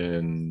is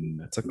in...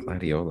 That's a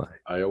gladioli.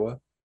 Iowa?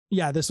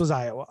 Yeah, this was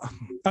Iowa.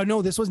 Oh,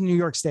 no, this was New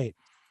York State.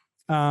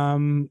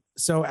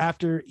 So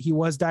after he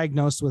was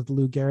diagnosed with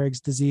Lou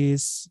Gehrig's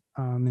disease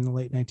in the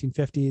late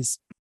 1950s,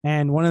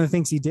 and one of the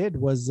things he did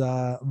was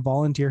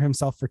volunteer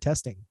himself for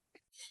testing.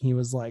 He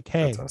was like,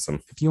 hey,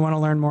 awesome. If you want to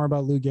learn more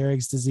about Lou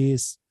Gehrig's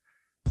disease,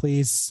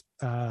 please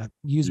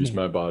use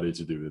my body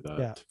to do that.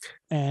 Yeah.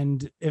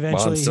 And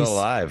eventually I'm still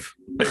alive.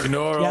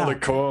 Ignore all the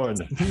corn.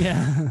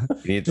 Yeah.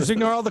 Just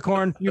ignore all the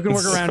corn. You can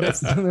work around it.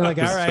 They're like,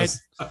 all right.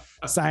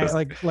 Science,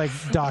 like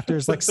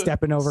doctors like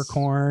stepping over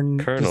corn.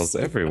 Kernels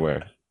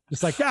everywhere.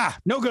 Just like,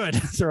 no good.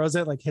 Throws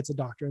it, like hits a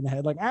doctor in the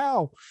head, like,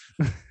 ow.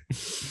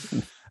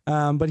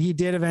 But he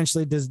did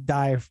eventually just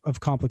die of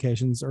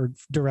complications or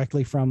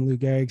directly from Lou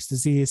Gehrig's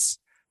disease.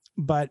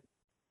 But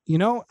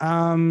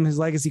his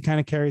legacy kind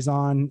of carries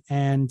on,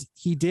 and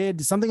he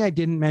did something I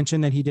didn't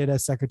mention that he did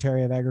as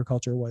Secretary of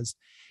Agriculture was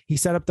he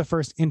set up the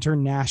first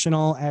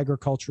international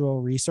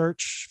agricultural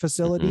research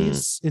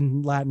facilities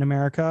in Latin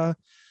America.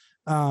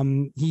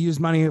 He used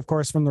money, of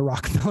course, from the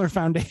Rockefeller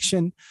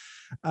Foundation.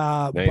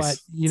 Nice. But,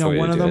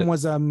 one of them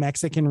was a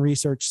Mexican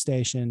research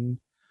station.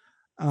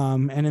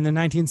 And in the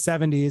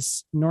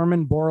 1970s,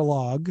 Norman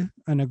Borlaug,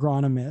 an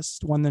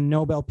agronomist, won the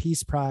Nobel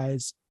Peace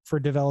Prize for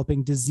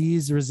developing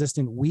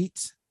disease-resistant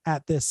wheat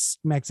at this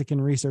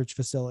Mexican research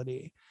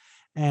facility.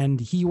 And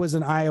he was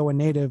an Iowa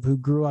native who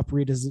grew up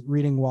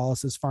reading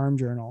Wallace's Farm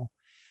Journal.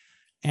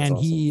 And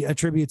he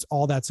attributes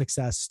all that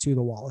success to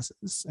the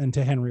Wallaces and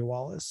to Henry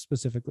Wallace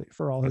specifically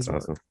for all his work.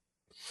 Awesome.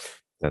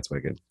 That's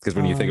wicked. Because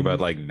when you think about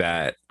like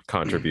that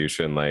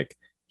contribution, like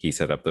he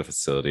set up the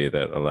facility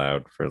that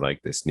allowed for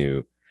like this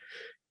new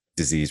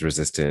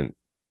disease-resistant,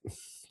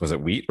 was it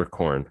wheat or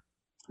corn?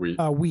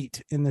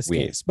 Wheat in this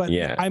case, but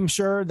I'm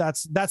sure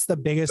that's the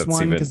biggest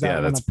one because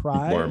that won a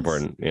prize. More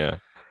important, yeah.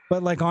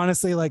 But like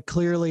honestly, like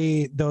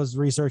clearly those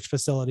research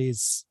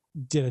facilities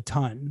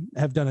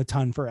have done a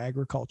ton for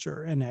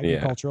agriculture and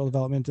agricultural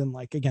development, and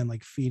like again,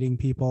 like feeding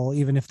people,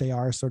 even if they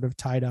are sort of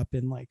tied up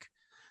in like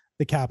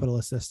the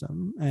capitalist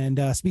system. And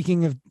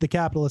speaking of the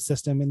capitalist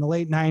system, in the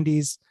late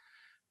 90s,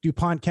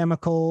 DuPont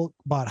Chemical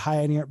bought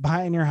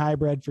Pioneer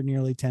Hybrid for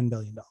nearly $10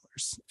 billion.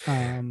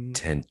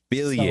 10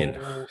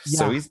 billion.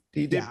 So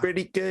he did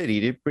pretty good. He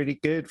did pretty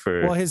good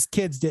for his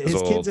kids did.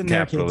 His kids and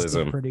their kids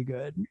did pretty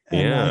good.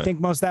 And I think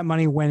most of that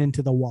money went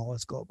into the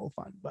Wallace Global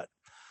Fund, but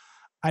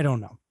I don't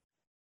know.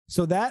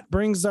 So that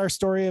brings our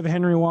story of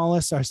Henry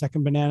Wallace, our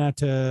second banana,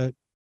 to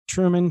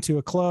Truman to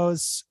a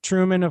close.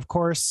 Truman, of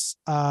course,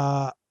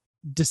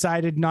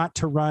 decided not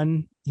to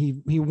run.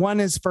 He won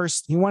his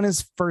first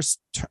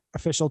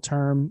official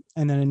term,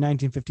 and then in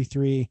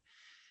 1953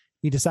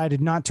 he decided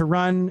not to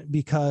run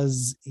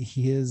because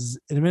his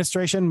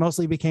administration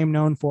mostly became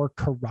known for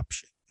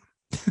corruption.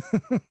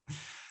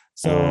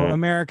 So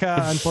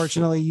America,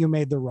 unfortunately, you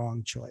made the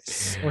wrong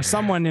choice, or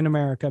someone in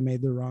America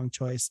made the wrong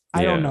choice.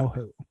 I don't know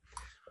who.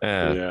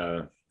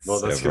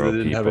 Well, that's because they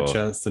didn't have a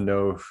chance to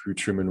know who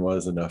Truman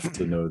was enough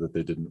to know that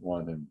they didn't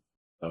want him.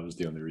 That was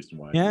the only reason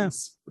why. He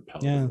was the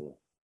palatable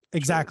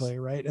exactly choice.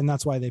 Right, and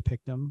that's why they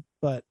picked him.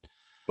 But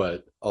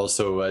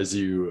also, as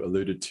you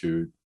alluded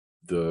to,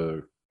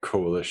 the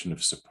coalition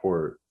of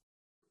support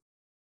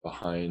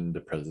behind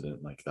a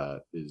president like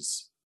that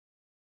is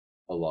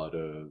a lot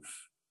of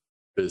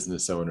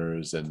business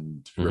owners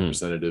and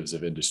representatives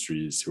of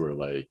industries who are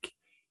like,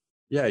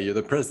 yeah, you're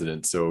the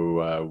president,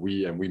 so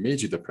we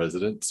made you the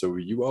president, so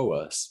you owe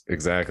us.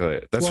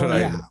 Exactly. That's Well, what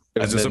yeah.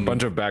 it was And just a then-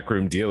 bunch of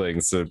backroom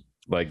dealings to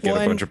like get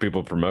Well, a bunch and- of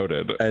people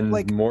promoted. And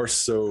Like- more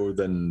so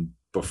than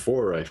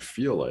before, I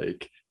feel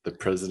like the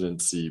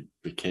presidency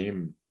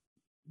became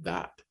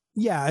that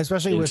Yeah,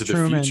 especially into with the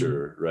Truman.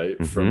 future, right?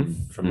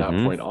 Mhm. From that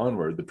Mhm. point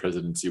onward, the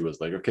presidency was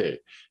like, okay,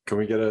 can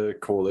we get a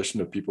coalition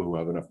of people who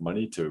have enough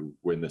money to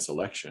win this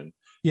election and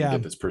Yeah,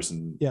 get this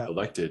person Yeah.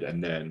 elected?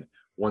 And then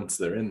once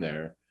they're in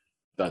there,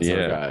 that's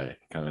Yeah. our guy,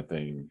 kind of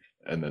thing.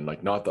 And then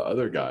like not the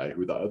other guy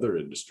who the other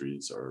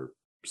industries are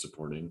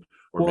supporting,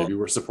 or Well, maybe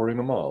we're supporting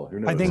them all. Who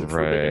knows? think- If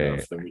we're big Right.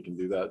 enough, then we can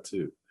do that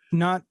too.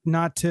 not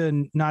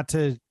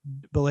to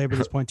belabor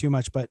this point too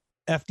much, but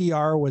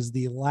FDR was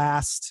the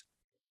last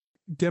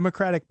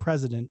Democratic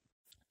president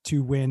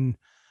to win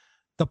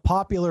the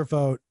popular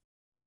vote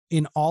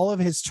in all of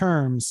his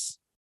terms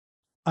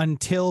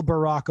until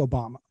Barack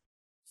Obama.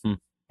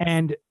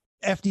 And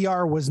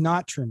FDR was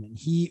not Truman.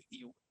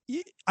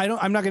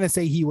 I'm not going to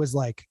say he was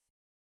like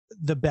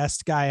the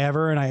best guy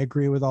ever, and I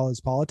agree with all his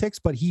politics,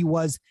 but he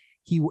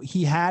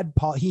had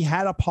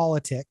a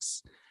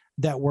politics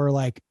that were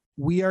like,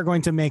 we are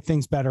going to make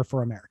things better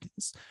for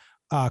Americans,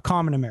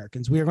 common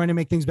Americans. We are going to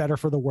make things better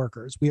for the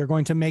workers. We are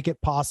going to make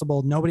it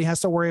possible. Nobody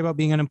has to worry about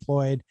being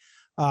unemployed.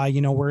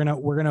 We're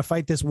gonna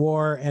fight this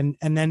war. And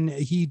then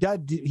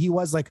he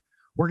was like,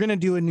 we're gonna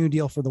do a new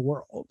deal for the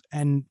world.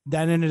 And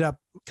that ended up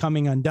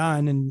coming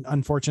undone. And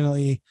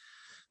unfortunately,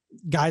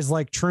 guys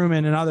like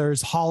Truman and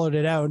others hollowed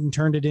it out and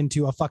turned it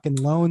into a fucking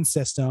loan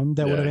system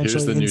that would Yeah, here's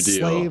eventually the new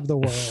deal. enslave the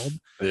world.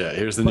 Yeah,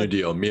 here's the new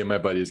deal. Me and my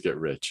buddies get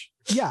rich.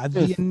 Yeah,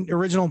 the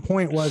original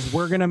point was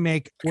we're gonna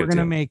make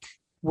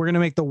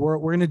the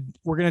world,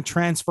 we're gonna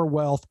transfer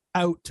wealth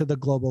out to the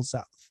global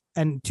south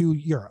and to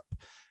Europe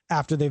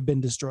after they've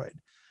been destroyed.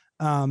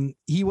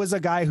 He was a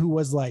guy who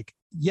was like,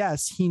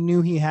 yes, he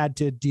knew he had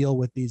to deal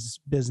with these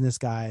business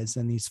guys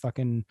and these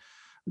fucking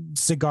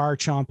cigar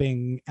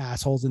chomping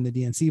assholes in the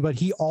DNC, but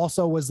he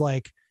also was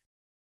like,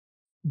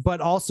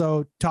 but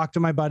also talk to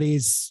my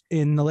buddies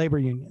in the labor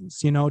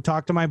unions,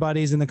 talk to my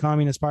buddies in the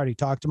Communist Party,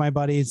 talk to my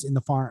buddies in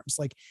the farms.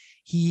 Like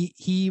he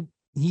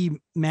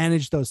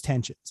managed those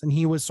tensions, and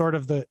he was sort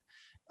of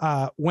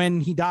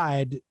when he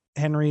died,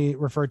 Henry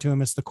referred to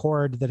him as the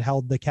cord that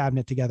held the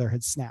cabinet together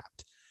had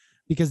snapped,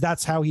 because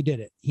that's how he did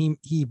it.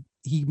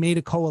 He made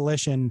a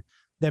coalition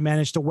that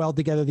managed to weld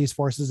together these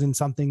forces in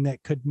something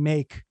that could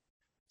make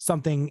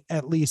something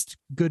at least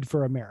good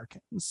for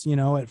Americans,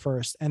 at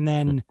first. And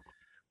then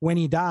when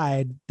he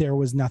died, there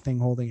was nothing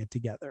holding it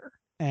together.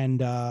 And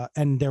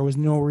there was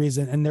no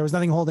reason, and there was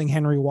nothing holding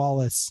Henry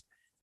Wallace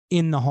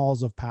in the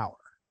halls of power.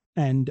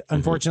 And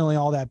unfortunately,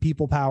 all that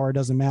people power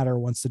doesn't matter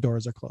once the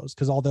doors are closed,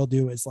 because all they'll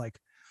do is like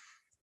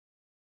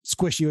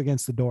squish you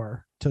against the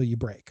door till you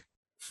break.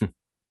 That's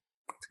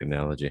a good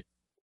analogy.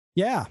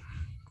 Yeah.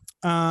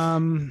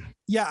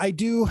 I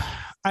do.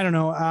 I don't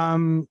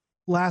know.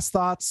 Last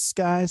thoughts,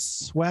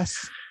 guys.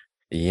 Wes?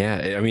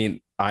 Yeah, I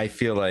mean, I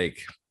feel like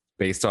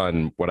based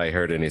on what I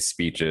heard in his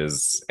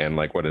speeches and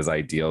like what his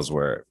ideals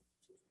were,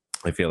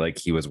 I feel like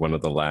he was one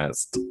of the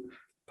last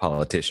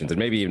politicians, and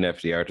maybe even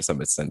FDR to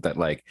some extent, that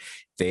like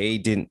they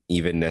didn't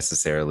even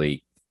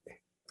necessarily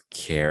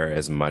care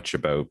as much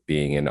about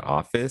being in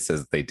office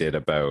as they did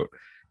about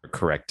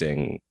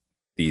correcting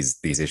these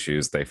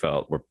issues they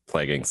felt were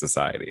plaguing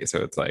society. So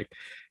it's like,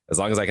 as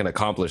long as I can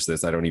accomplish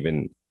this, I don't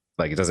even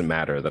like, it doesn't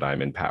matter that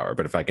I'm in power,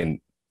 but if I can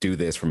do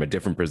this from a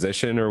different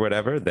position or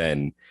whatever,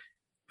 then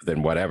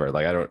whatever.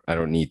 Like I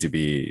don't need to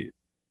be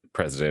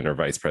president or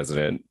vice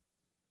president.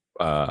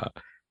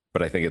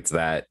 But I think it's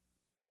that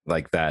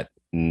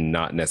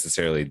not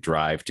necessarily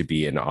drive to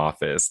be in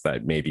office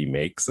that maybe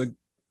makes a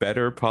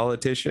better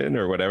politician,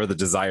 or whatever. The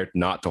desire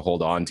not to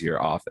hold on to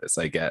your office,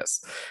 I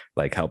guess,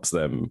 like helps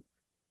them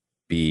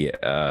be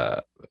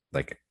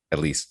like at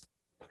least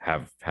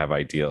have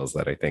ideals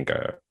that I think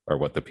are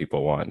what the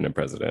people want in a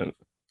president.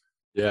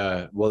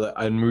 Yeah, well,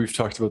 and we've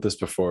talked about this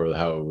before,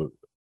 how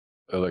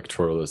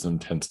electoralism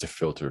tends to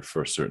filter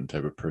for a certain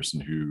type of person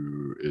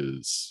who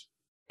is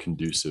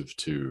conducive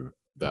to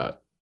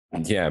that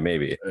Yeah,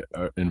 maybe.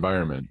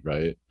 environment,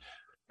 right?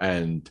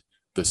 And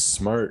the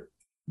smart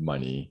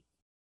money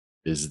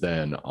is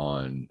then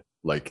on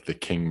like the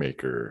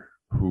kingmaker,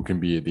 who can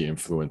be the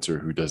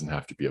influencer, who doesn't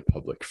have to be a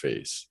public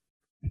face,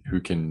 who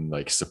can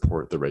like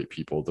support the right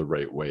people the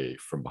right way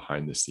from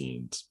behind the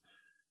scenes.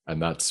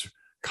 And that's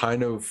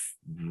kind of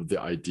the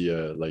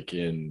idea, like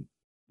in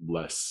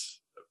less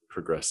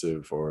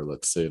progressive, or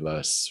let's say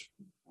less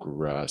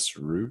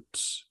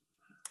grassroots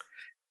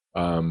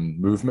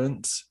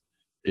movements.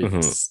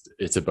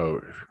 It's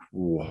about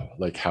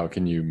like, how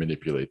can you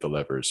manipulate the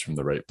levers from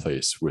the right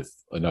place with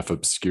enough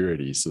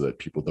obscurity so that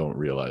people don't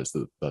realize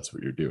that that's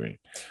what you're doing,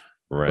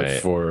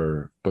 Right.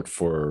 but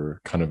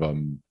for kind of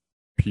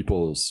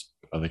people's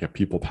like a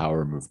people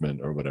power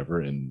movement or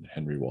whatever, in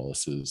Henry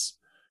Wallace's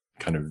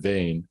kind of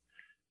vein,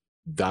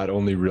 that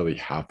only really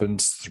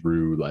happens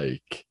through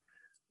like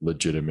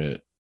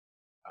legitimate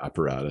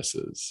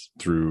apparatuses,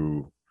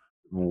 through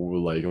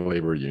like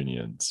labor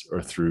unions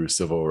or through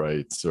civil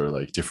rights or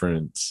like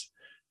different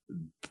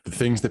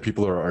things that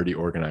people are already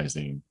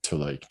organizing to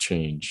like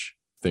change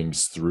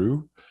things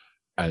through,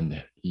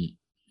 and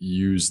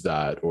use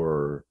that,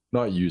 or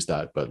not use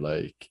that, but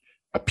like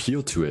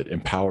appeal to it,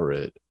 empower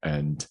it,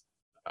 and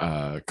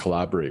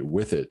collaborate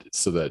with it,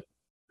 so that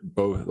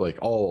both, like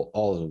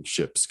all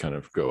ships kind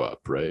of go up,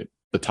 right?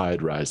 The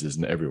tide rises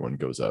and everyone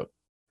goes up.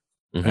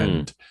 Mm-hmm.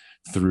 And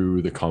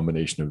through the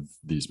combination of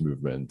these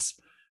movements,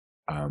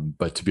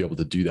 but to be able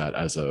to do that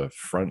as a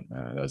front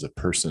man, as a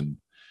person,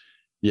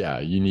 yeah,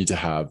 you need to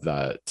have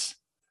that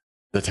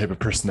type of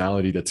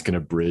personality that's going to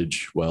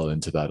bridge well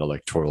into that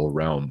electoral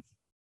realm,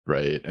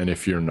 right? And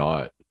if you're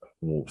not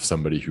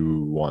somebody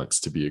who wants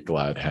to be a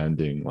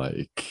glad-handing,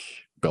 like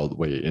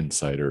Beltway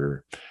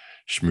insider,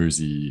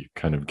 schmoozy,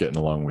 kind of getting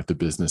along with the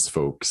business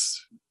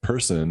folks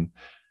person,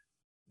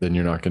 then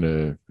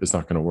it's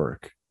not gonna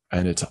work.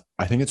 And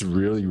I think it's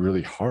really,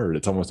 really hard.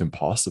 It's almost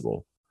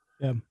impossible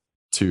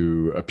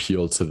to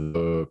appeal to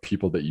the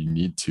people that you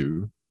need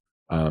to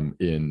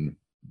in,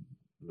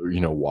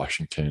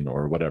 Washington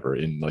or whatever,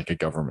 in like a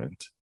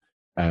government,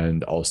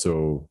 and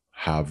also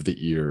have the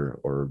ear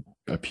or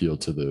appeal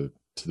to the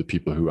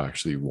people who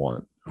actually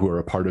who are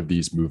a part of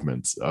these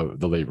movements,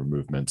 the labor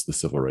movements, the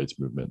civil rights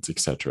movements,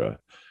 etc.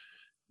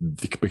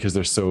 Because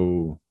they're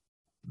so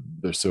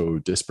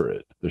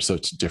disparate. They're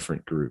such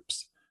different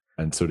groups.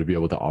 And so to be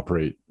able to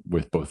operate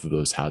with both of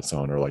those hats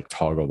on, or like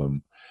toggle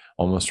them,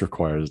 almost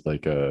requires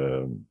like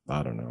a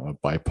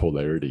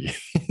bipolarity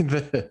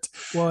that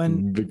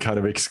kind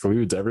of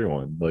excludes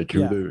everyone. Like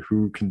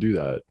who can do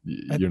that?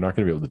 You're not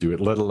going to be able to do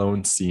it, let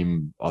alone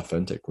seem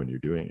authentic when you're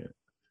doing it.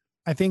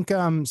 I think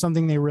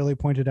something they really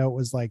pointed out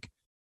was, like,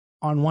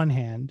 on one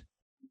hand,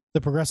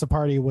 the Progressive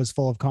Party was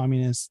full of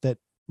communists that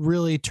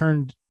really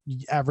turned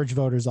average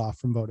voters off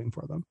from voting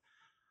for them.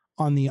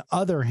 On the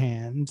other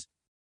hand,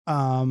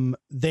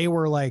 they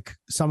were like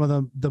some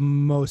of the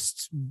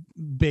most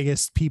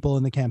biggest people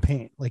in the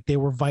campaign. Like, they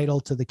were vital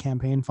to the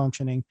campaign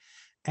functioning,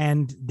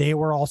 and they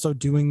were also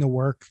doing the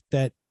work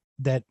that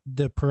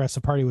the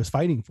Progressive Party was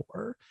fighting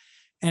for.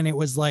 And it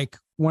was like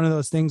one of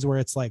those things where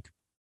it's like,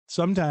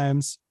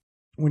 sometimes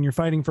when you're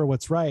fighting for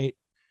what's right,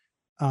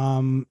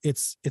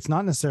 it's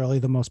not necessarily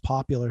the most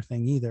popular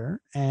thing either.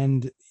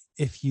 And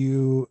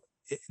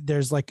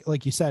there's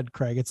like you said,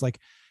 Craig, it's like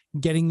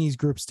getting these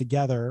groups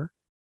together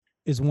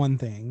is one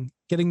thing,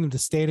 getting them to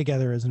stay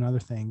together is another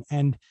thing.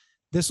 And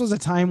this was a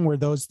time where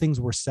those things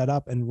were set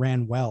up and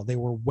ran well. They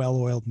were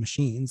well-oiled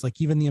machines.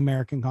 Like, even the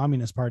American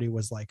Communist Party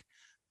was like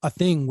a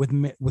thing with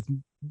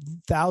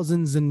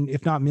thousands and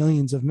if not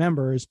millions of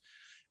members.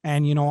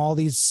 And, all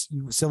these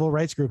civil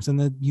rights groups and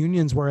the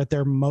unions were at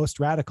their most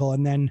radical.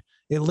 And then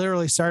it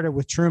literally started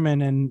with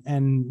Truman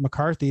and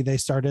McCarthy. They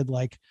started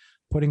like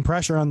putting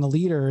pressure on the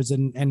leaders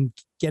and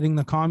getting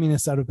the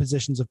communists out of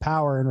positions of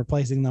power and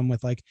replacing them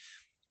with, like,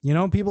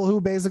 people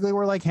who basically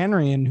were like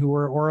Henry, and who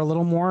were, or a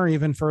little more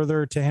even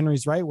further to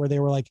Henry's right, where they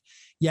were like,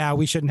 yeah,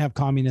 we shouldn't have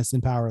communists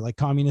in power. Like,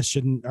 communists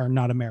are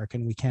not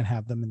American. We can't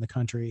have them in the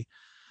country.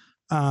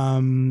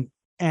 And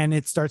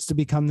it starts to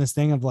become this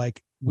thing of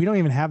like, we don't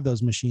even have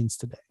those machines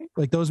today.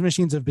 Like, those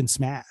machines have been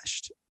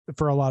smashed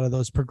for a lot of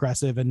those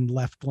progressive and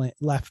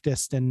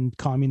leftist and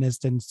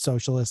communist and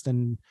socialist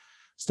and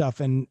stuff.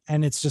 And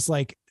it's just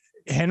like,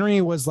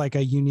 Henry was like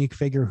a unique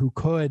figure who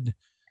could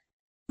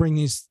bring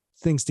these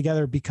things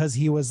together because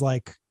he was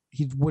like,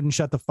 he wouldn't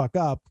shut the fuck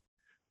up.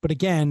 But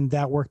again,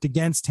 that worked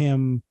against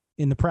him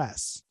in the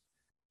press.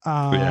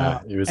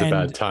 It was a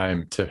bad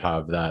time to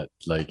have that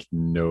like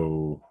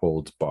no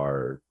holds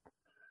barred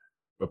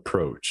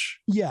approach.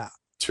 Yeah.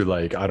 To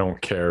like, I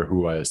don't care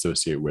who I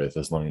associate with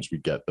as long as we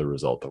get the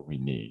result that we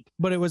need.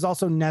 But it was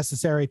also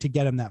necessary to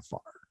get him that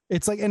far.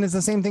 It's like, and it's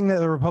the same thing that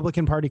the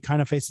Republican Party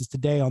kind of faces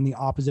today on the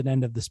opposite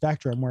end of the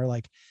spectrum, where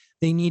like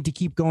they need to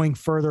keep going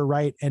further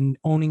right and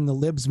owning the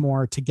libs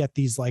more to get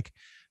these like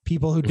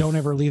people who don't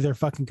ever leave their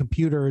fucking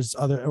computers,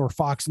 or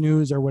Fox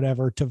News or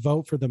whatever, to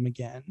vote for them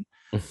again.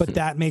 But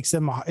that makes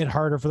it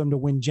harder for them to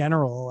win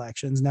general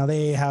elections. Now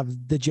they have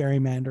the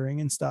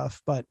gerrymandering and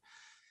stuff, but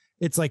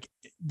it's like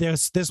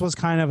this was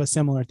kind of a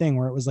similar thing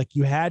where it was like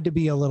you had to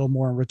be a little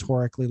more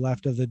rhetorically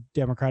left of the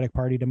Democratic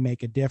Party to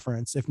make a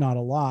difference, if not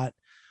a lot.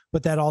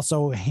 But that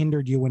also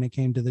hindered you when it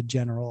came to the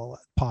general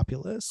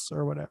populace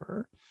or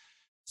whatever.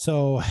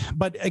 So,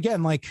 but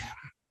again, like,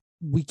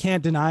 we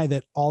can't deny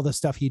that all the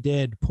stuff he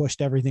did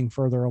pushed everything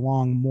further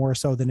along, more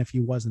so than if he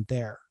wasn't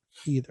there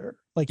either.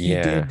 Like,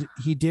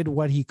 he did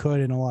what he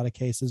could in a lot of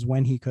cases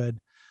when he could.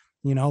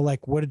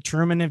 Like, would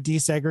Truman have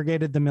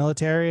desegregated the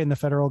military and the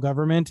federal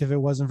government if it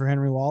wasn't for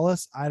Henry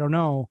Wallace? I don't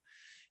know.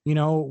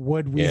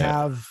 Would we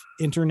have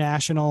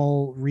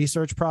international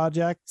research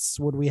projects?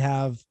 Would we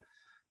have,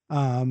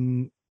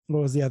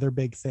 what was the other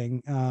big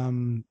thing?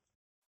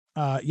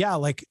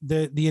 Like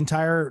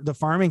the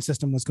farming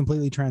system was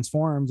completely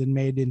transformed and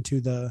made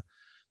into the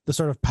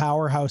sort of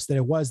powerhouse that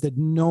it was, that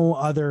no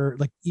other,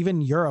 like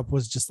even Europe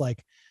was just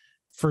like,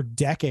 for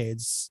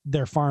decades,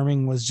 their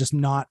farming was just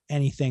not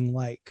anything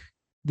like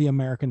the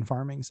American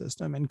farming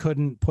system, and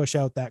couldn't push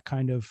out that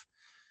kind of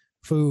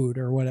food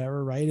or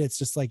whatever, right? It's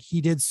just like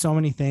he did so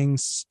many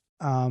things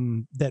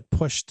that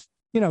pushed,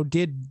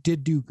 did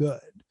do good,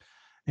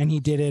 and he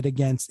did it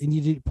against, and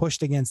he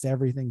pushed against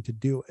everything to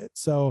do it.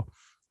 So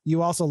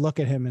you also look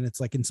at him and it's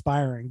like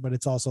inspiring, but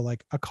it's also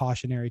like a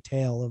cautionary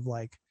tale of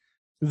like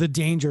the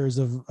dangers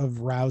of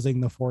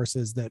rousing the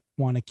forces that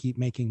want to keep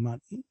making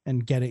money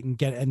and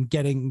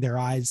getting their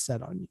eyes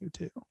set on you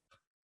too.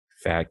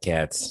 Fat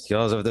cats. You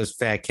also have those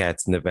fat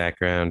cats in the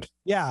background.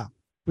 Yeah,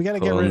 we got to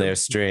get rid of their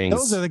strings.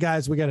 Those are the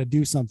guys we got to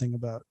do something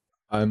about.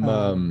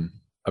 I'm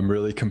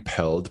really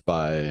compelled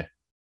by,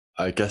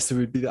 I guess it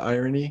would be the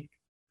irony,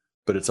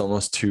 but it's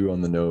almost too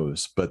on the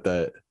nose. But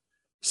that,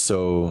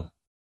 so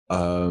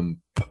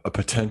a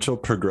potential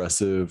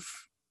progressive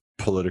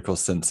political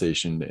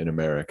sensation in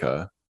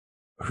America,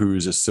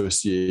 whose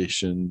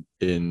association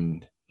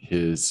in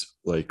his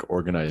like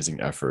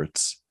organizing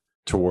efforts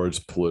towards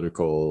his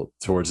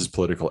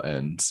political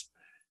ends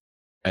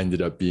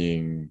ended up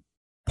being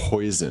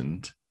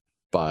poisoned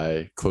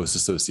by close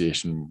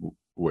association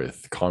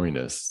with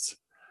communists,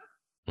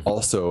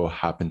 also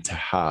happened to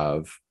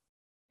have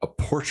a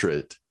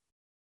portrait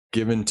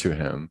given to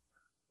him,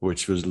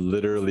 which was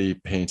literally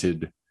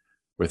painted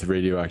with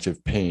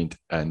radioactive paint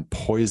and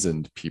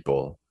poisoned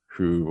people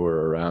who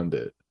were around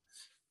it.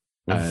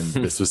 And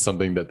this was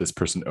something that this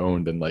person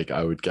owned and, like,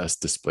 I would guess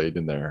displayed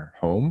in their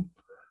home.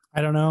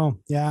 I don't know.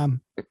 Yeah.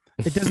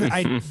 It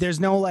doesn't, there's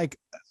no like,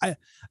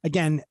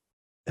 again,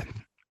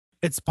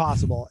 it's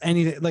possible.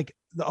 Anything, like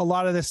a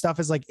lot of this stuff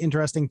is like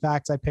interesting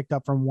facts I picked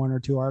up from one or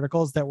two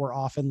articles that were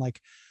often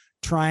like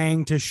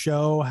trying to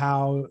show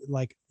how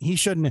like he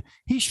shouldn't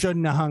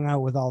have hung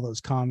out with all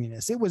those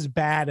communists. It was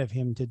bad of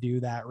him to do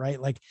that,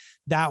 right? Like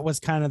that was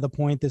kind of the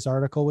point this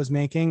article was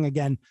making.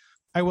 Again,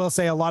 I will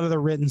say a lot of the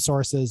written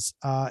sources,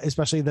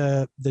 especially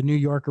the New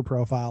Yorker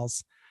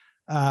profiles,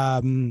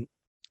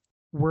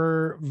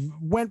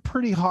 went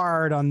pretty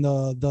hard on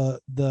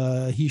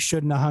the he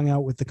shouldn't have hung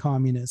out with the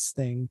communists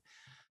thing.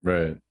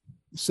 Right.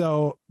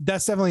 So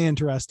that's definitely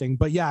interesting.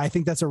 But yeah, I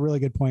think that's a really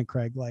good point,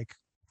 Craig. Like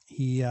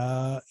he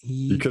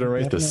couldn't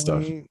write this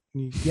stuff.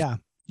 Yeah,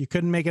 you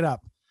couldn't make it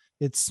up.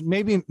 It's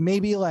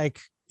maybe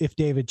like if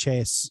David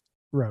Chase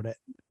wrote it,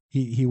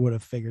 he would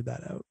have figured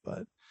that out.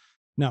 But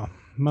no,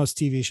 most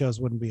TV shows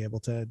wouldn't be able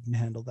to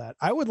handle that.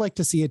 I would like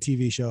to see a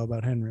TV show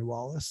about Henry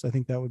Wallace. I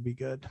think that would be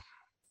good.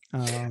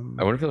 I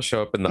wonder if he'll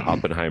show up in the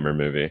Oppenheimer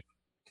movie.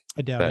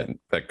 I doubt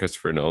that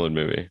Christopher Nolan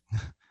movie.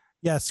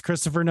 Yes,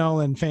 Christopher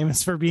Nolan,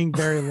 famous for being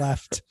very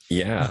left.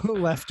 Yeah.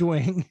 Left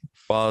wing.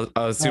 Well,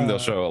 I'll assume they'll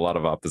show a lot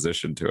of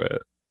opposition to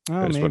it.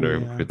 I just wonder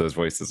who those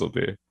voices will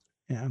be.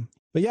 Yeah.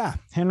 But yeah,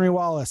 Henry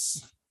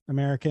Wallace,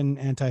 American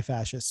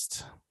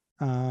anti-fascist.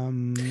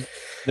 Yeah,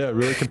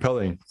 really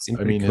compelling.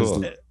 I mean,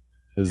 cool.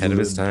 his head of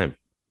his time.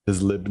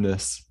 His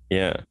libness.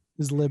 Yeah.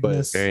 His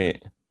libness.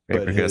 Very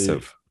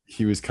progressive.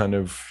 He was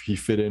he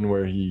fit in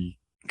where he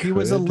could. He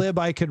was a lib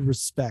I could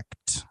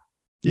respect.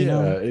 You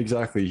know?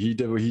 Exactly. He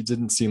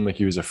didn't seem like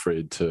he was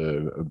afraid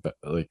to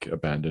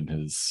abandon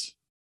his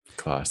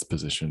class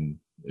position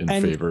in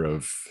favor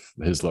of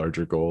his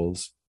larger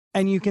goals.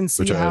 And you can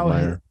see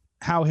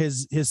how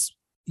his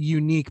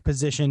unique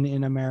position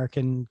in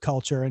American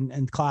culture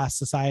and class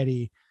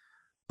society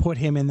put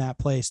him in that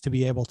place to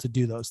be able to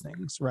do those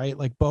things, right?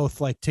 Like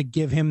both like to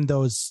give him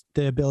the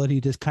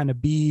ability to kind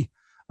of be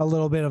a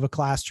little bit of a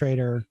class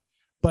traitor,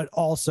 but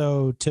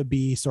also to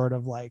be sort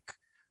of like,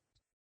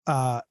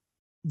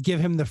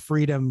 give him the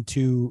freedom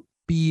to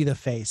be the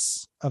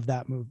face of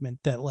that movement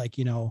that like,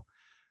 you know,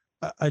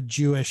 a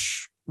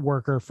Jewish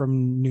worker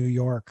from New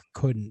York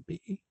couldn't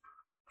be,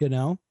 you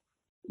know,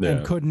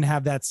 and couldn't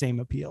have that same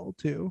appeal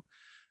to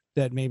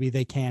that maybe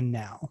they can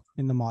now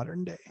in the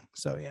modern day.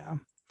 So, yeah.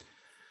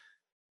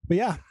 But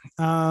yeah,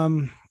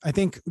 I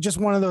think just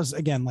one of those,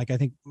 again, like I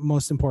think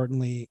most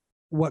importantly,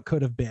 what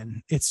could have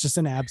been. It's just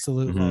an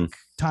absolute like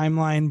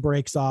timeline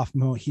breaks off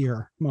moment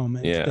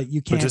that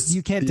you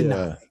can't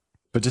deny.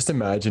 But just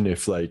imagine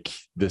if like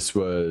this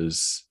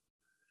was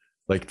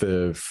like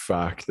the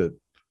fact that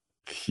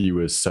he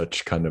was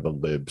such kind of a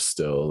lib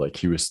still, like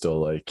he was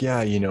still like,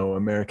 yeah, you know,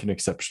 American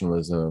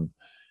exceptionalism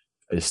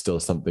is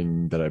still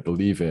something that I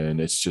believe in.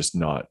 It's just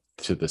not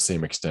to the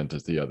same extent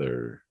as the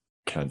other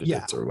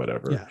candidates or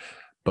whatever. Yeah.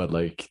 But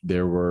like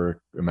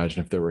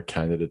imagine if there were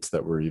candidates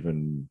that were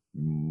even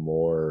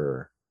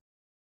more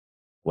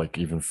like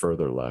even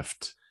further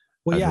left.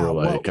 Well, and were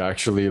like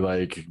actually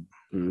like,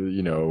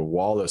 you know,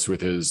 Wallace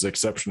with his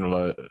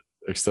exceptionalist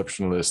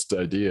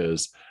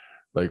ideas,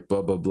 like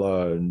blah blah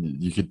blah,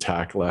 and you could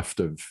tack left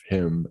of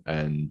him,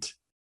 and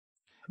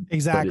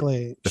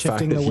exactly the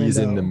fact that he's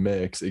in the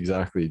mix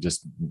exactly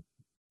just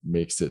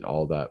makes it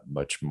all that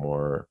much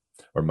more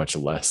or much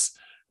less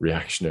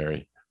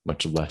reactionary,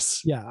 much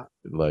less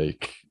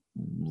like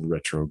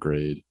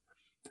retrograde.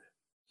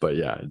 But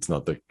yeah, it's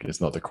not the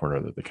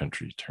corner that the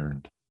country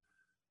turned.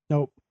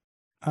 Nope.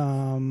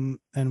 And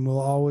we'll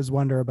always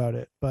wonder about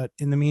it. But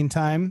in the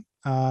meantime,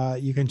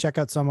 you can check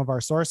out some of our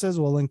sources.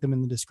 We'll link them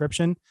in the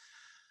description.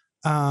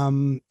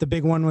 The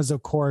big one was,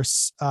 of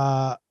course,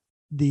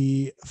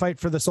 The Fight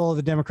for the Soul of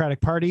the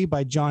Democratic Party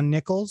by John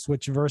Nichols,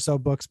 which Verso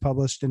Books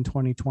published in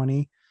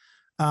 2020.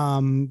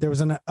 There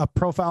was a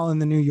profile in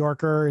the New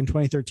Yorker in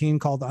 2013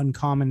 called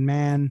Uncommon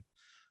Man.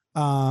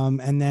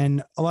 And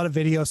then a lot of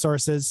video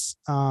sources.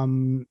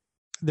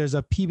 There's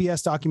a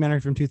PBS documentary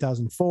from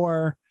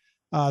 2004.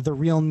 The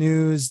Real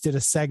News did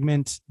a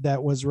segment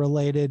that was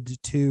related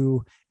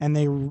to, and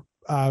they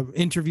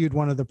interviewed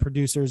one of the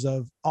producers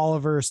of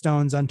Oliver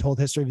Stone's Untold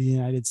History of the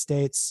United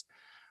States,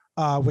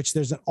 which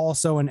there's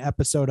also an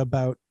episode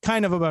about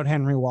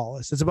Henry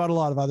Wallace. It's about a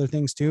lot of other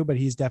things too, but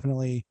he's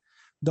definitely,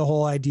 the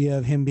whole idea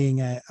of him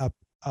being a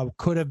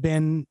could have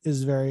been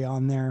is very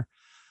on there.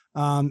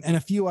 And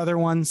a few other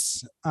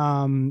ones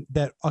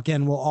that,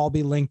 again, will all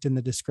be linked in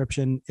the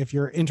description. If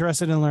you're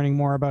interested in learning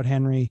more about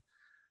Henry,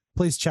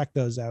 please check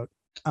those out.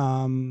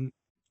 In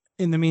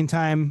the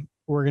meantime,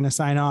 we're going to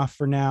sign off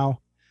for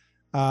now.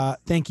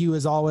 Thank you,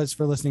 as always,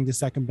 for listening to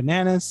Second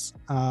Bananas.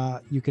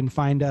 You can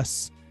find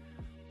us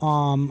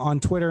on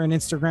Twitter and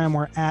Instagram.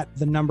 We're at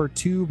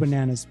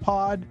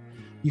 @2bananaspod.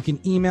 You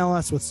can email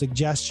us with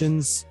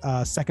suggestions,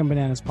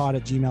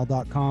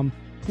 secondbananaspod@gmail.com.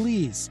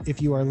 Please,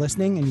 if you are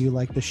listening and you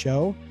like the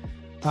show,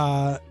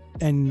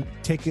 and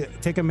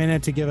take a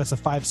minute to give us a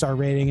 5-star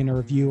rating and a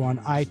review on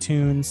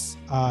iTunes.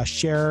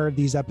 Share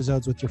these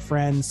episodes with your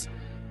friends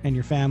and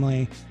your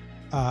family.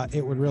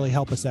 It would really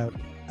help us out.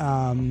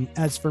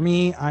 As for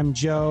me, I'm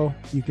Joe.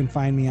 You can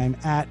find me. I'm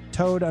at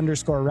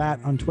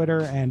Toad_Rat on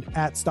Twitter and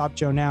at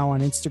StopJoeNow on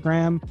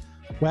Instagram.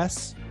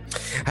 Wes?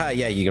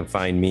 Yeah, you can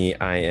find me.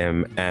 I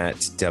am at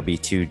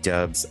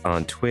W2Dubs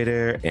on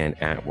Twitter and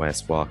at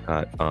Wes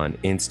Walcott on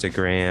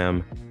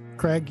Instagram.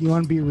 Craig, you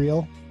want to be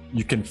real?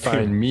 You can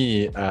find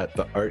me at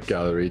the art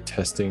gallery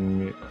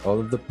testing all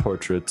of the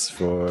portraits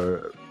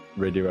for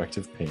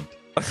radioactive paint.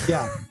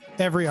 Yeah,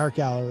 every art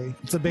gallery.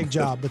 It's a big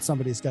job, but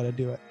somebody's got to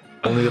do it.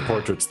 Only the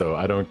portraits, though.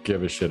 I don't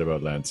give a shit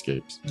about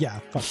landscapes. Yeah,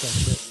 fuck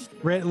that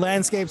shit.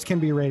 Landscapes can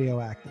be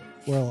radioactive.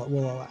 We'll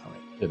allow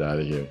it. Get out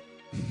of here.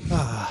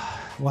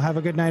 Well, have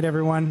a good night,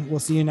 everyone. We'll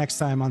see you next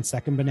time on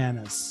Second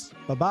Bananas.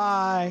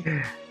 Bye-bye.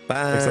 Bye.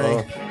 Thanks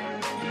all.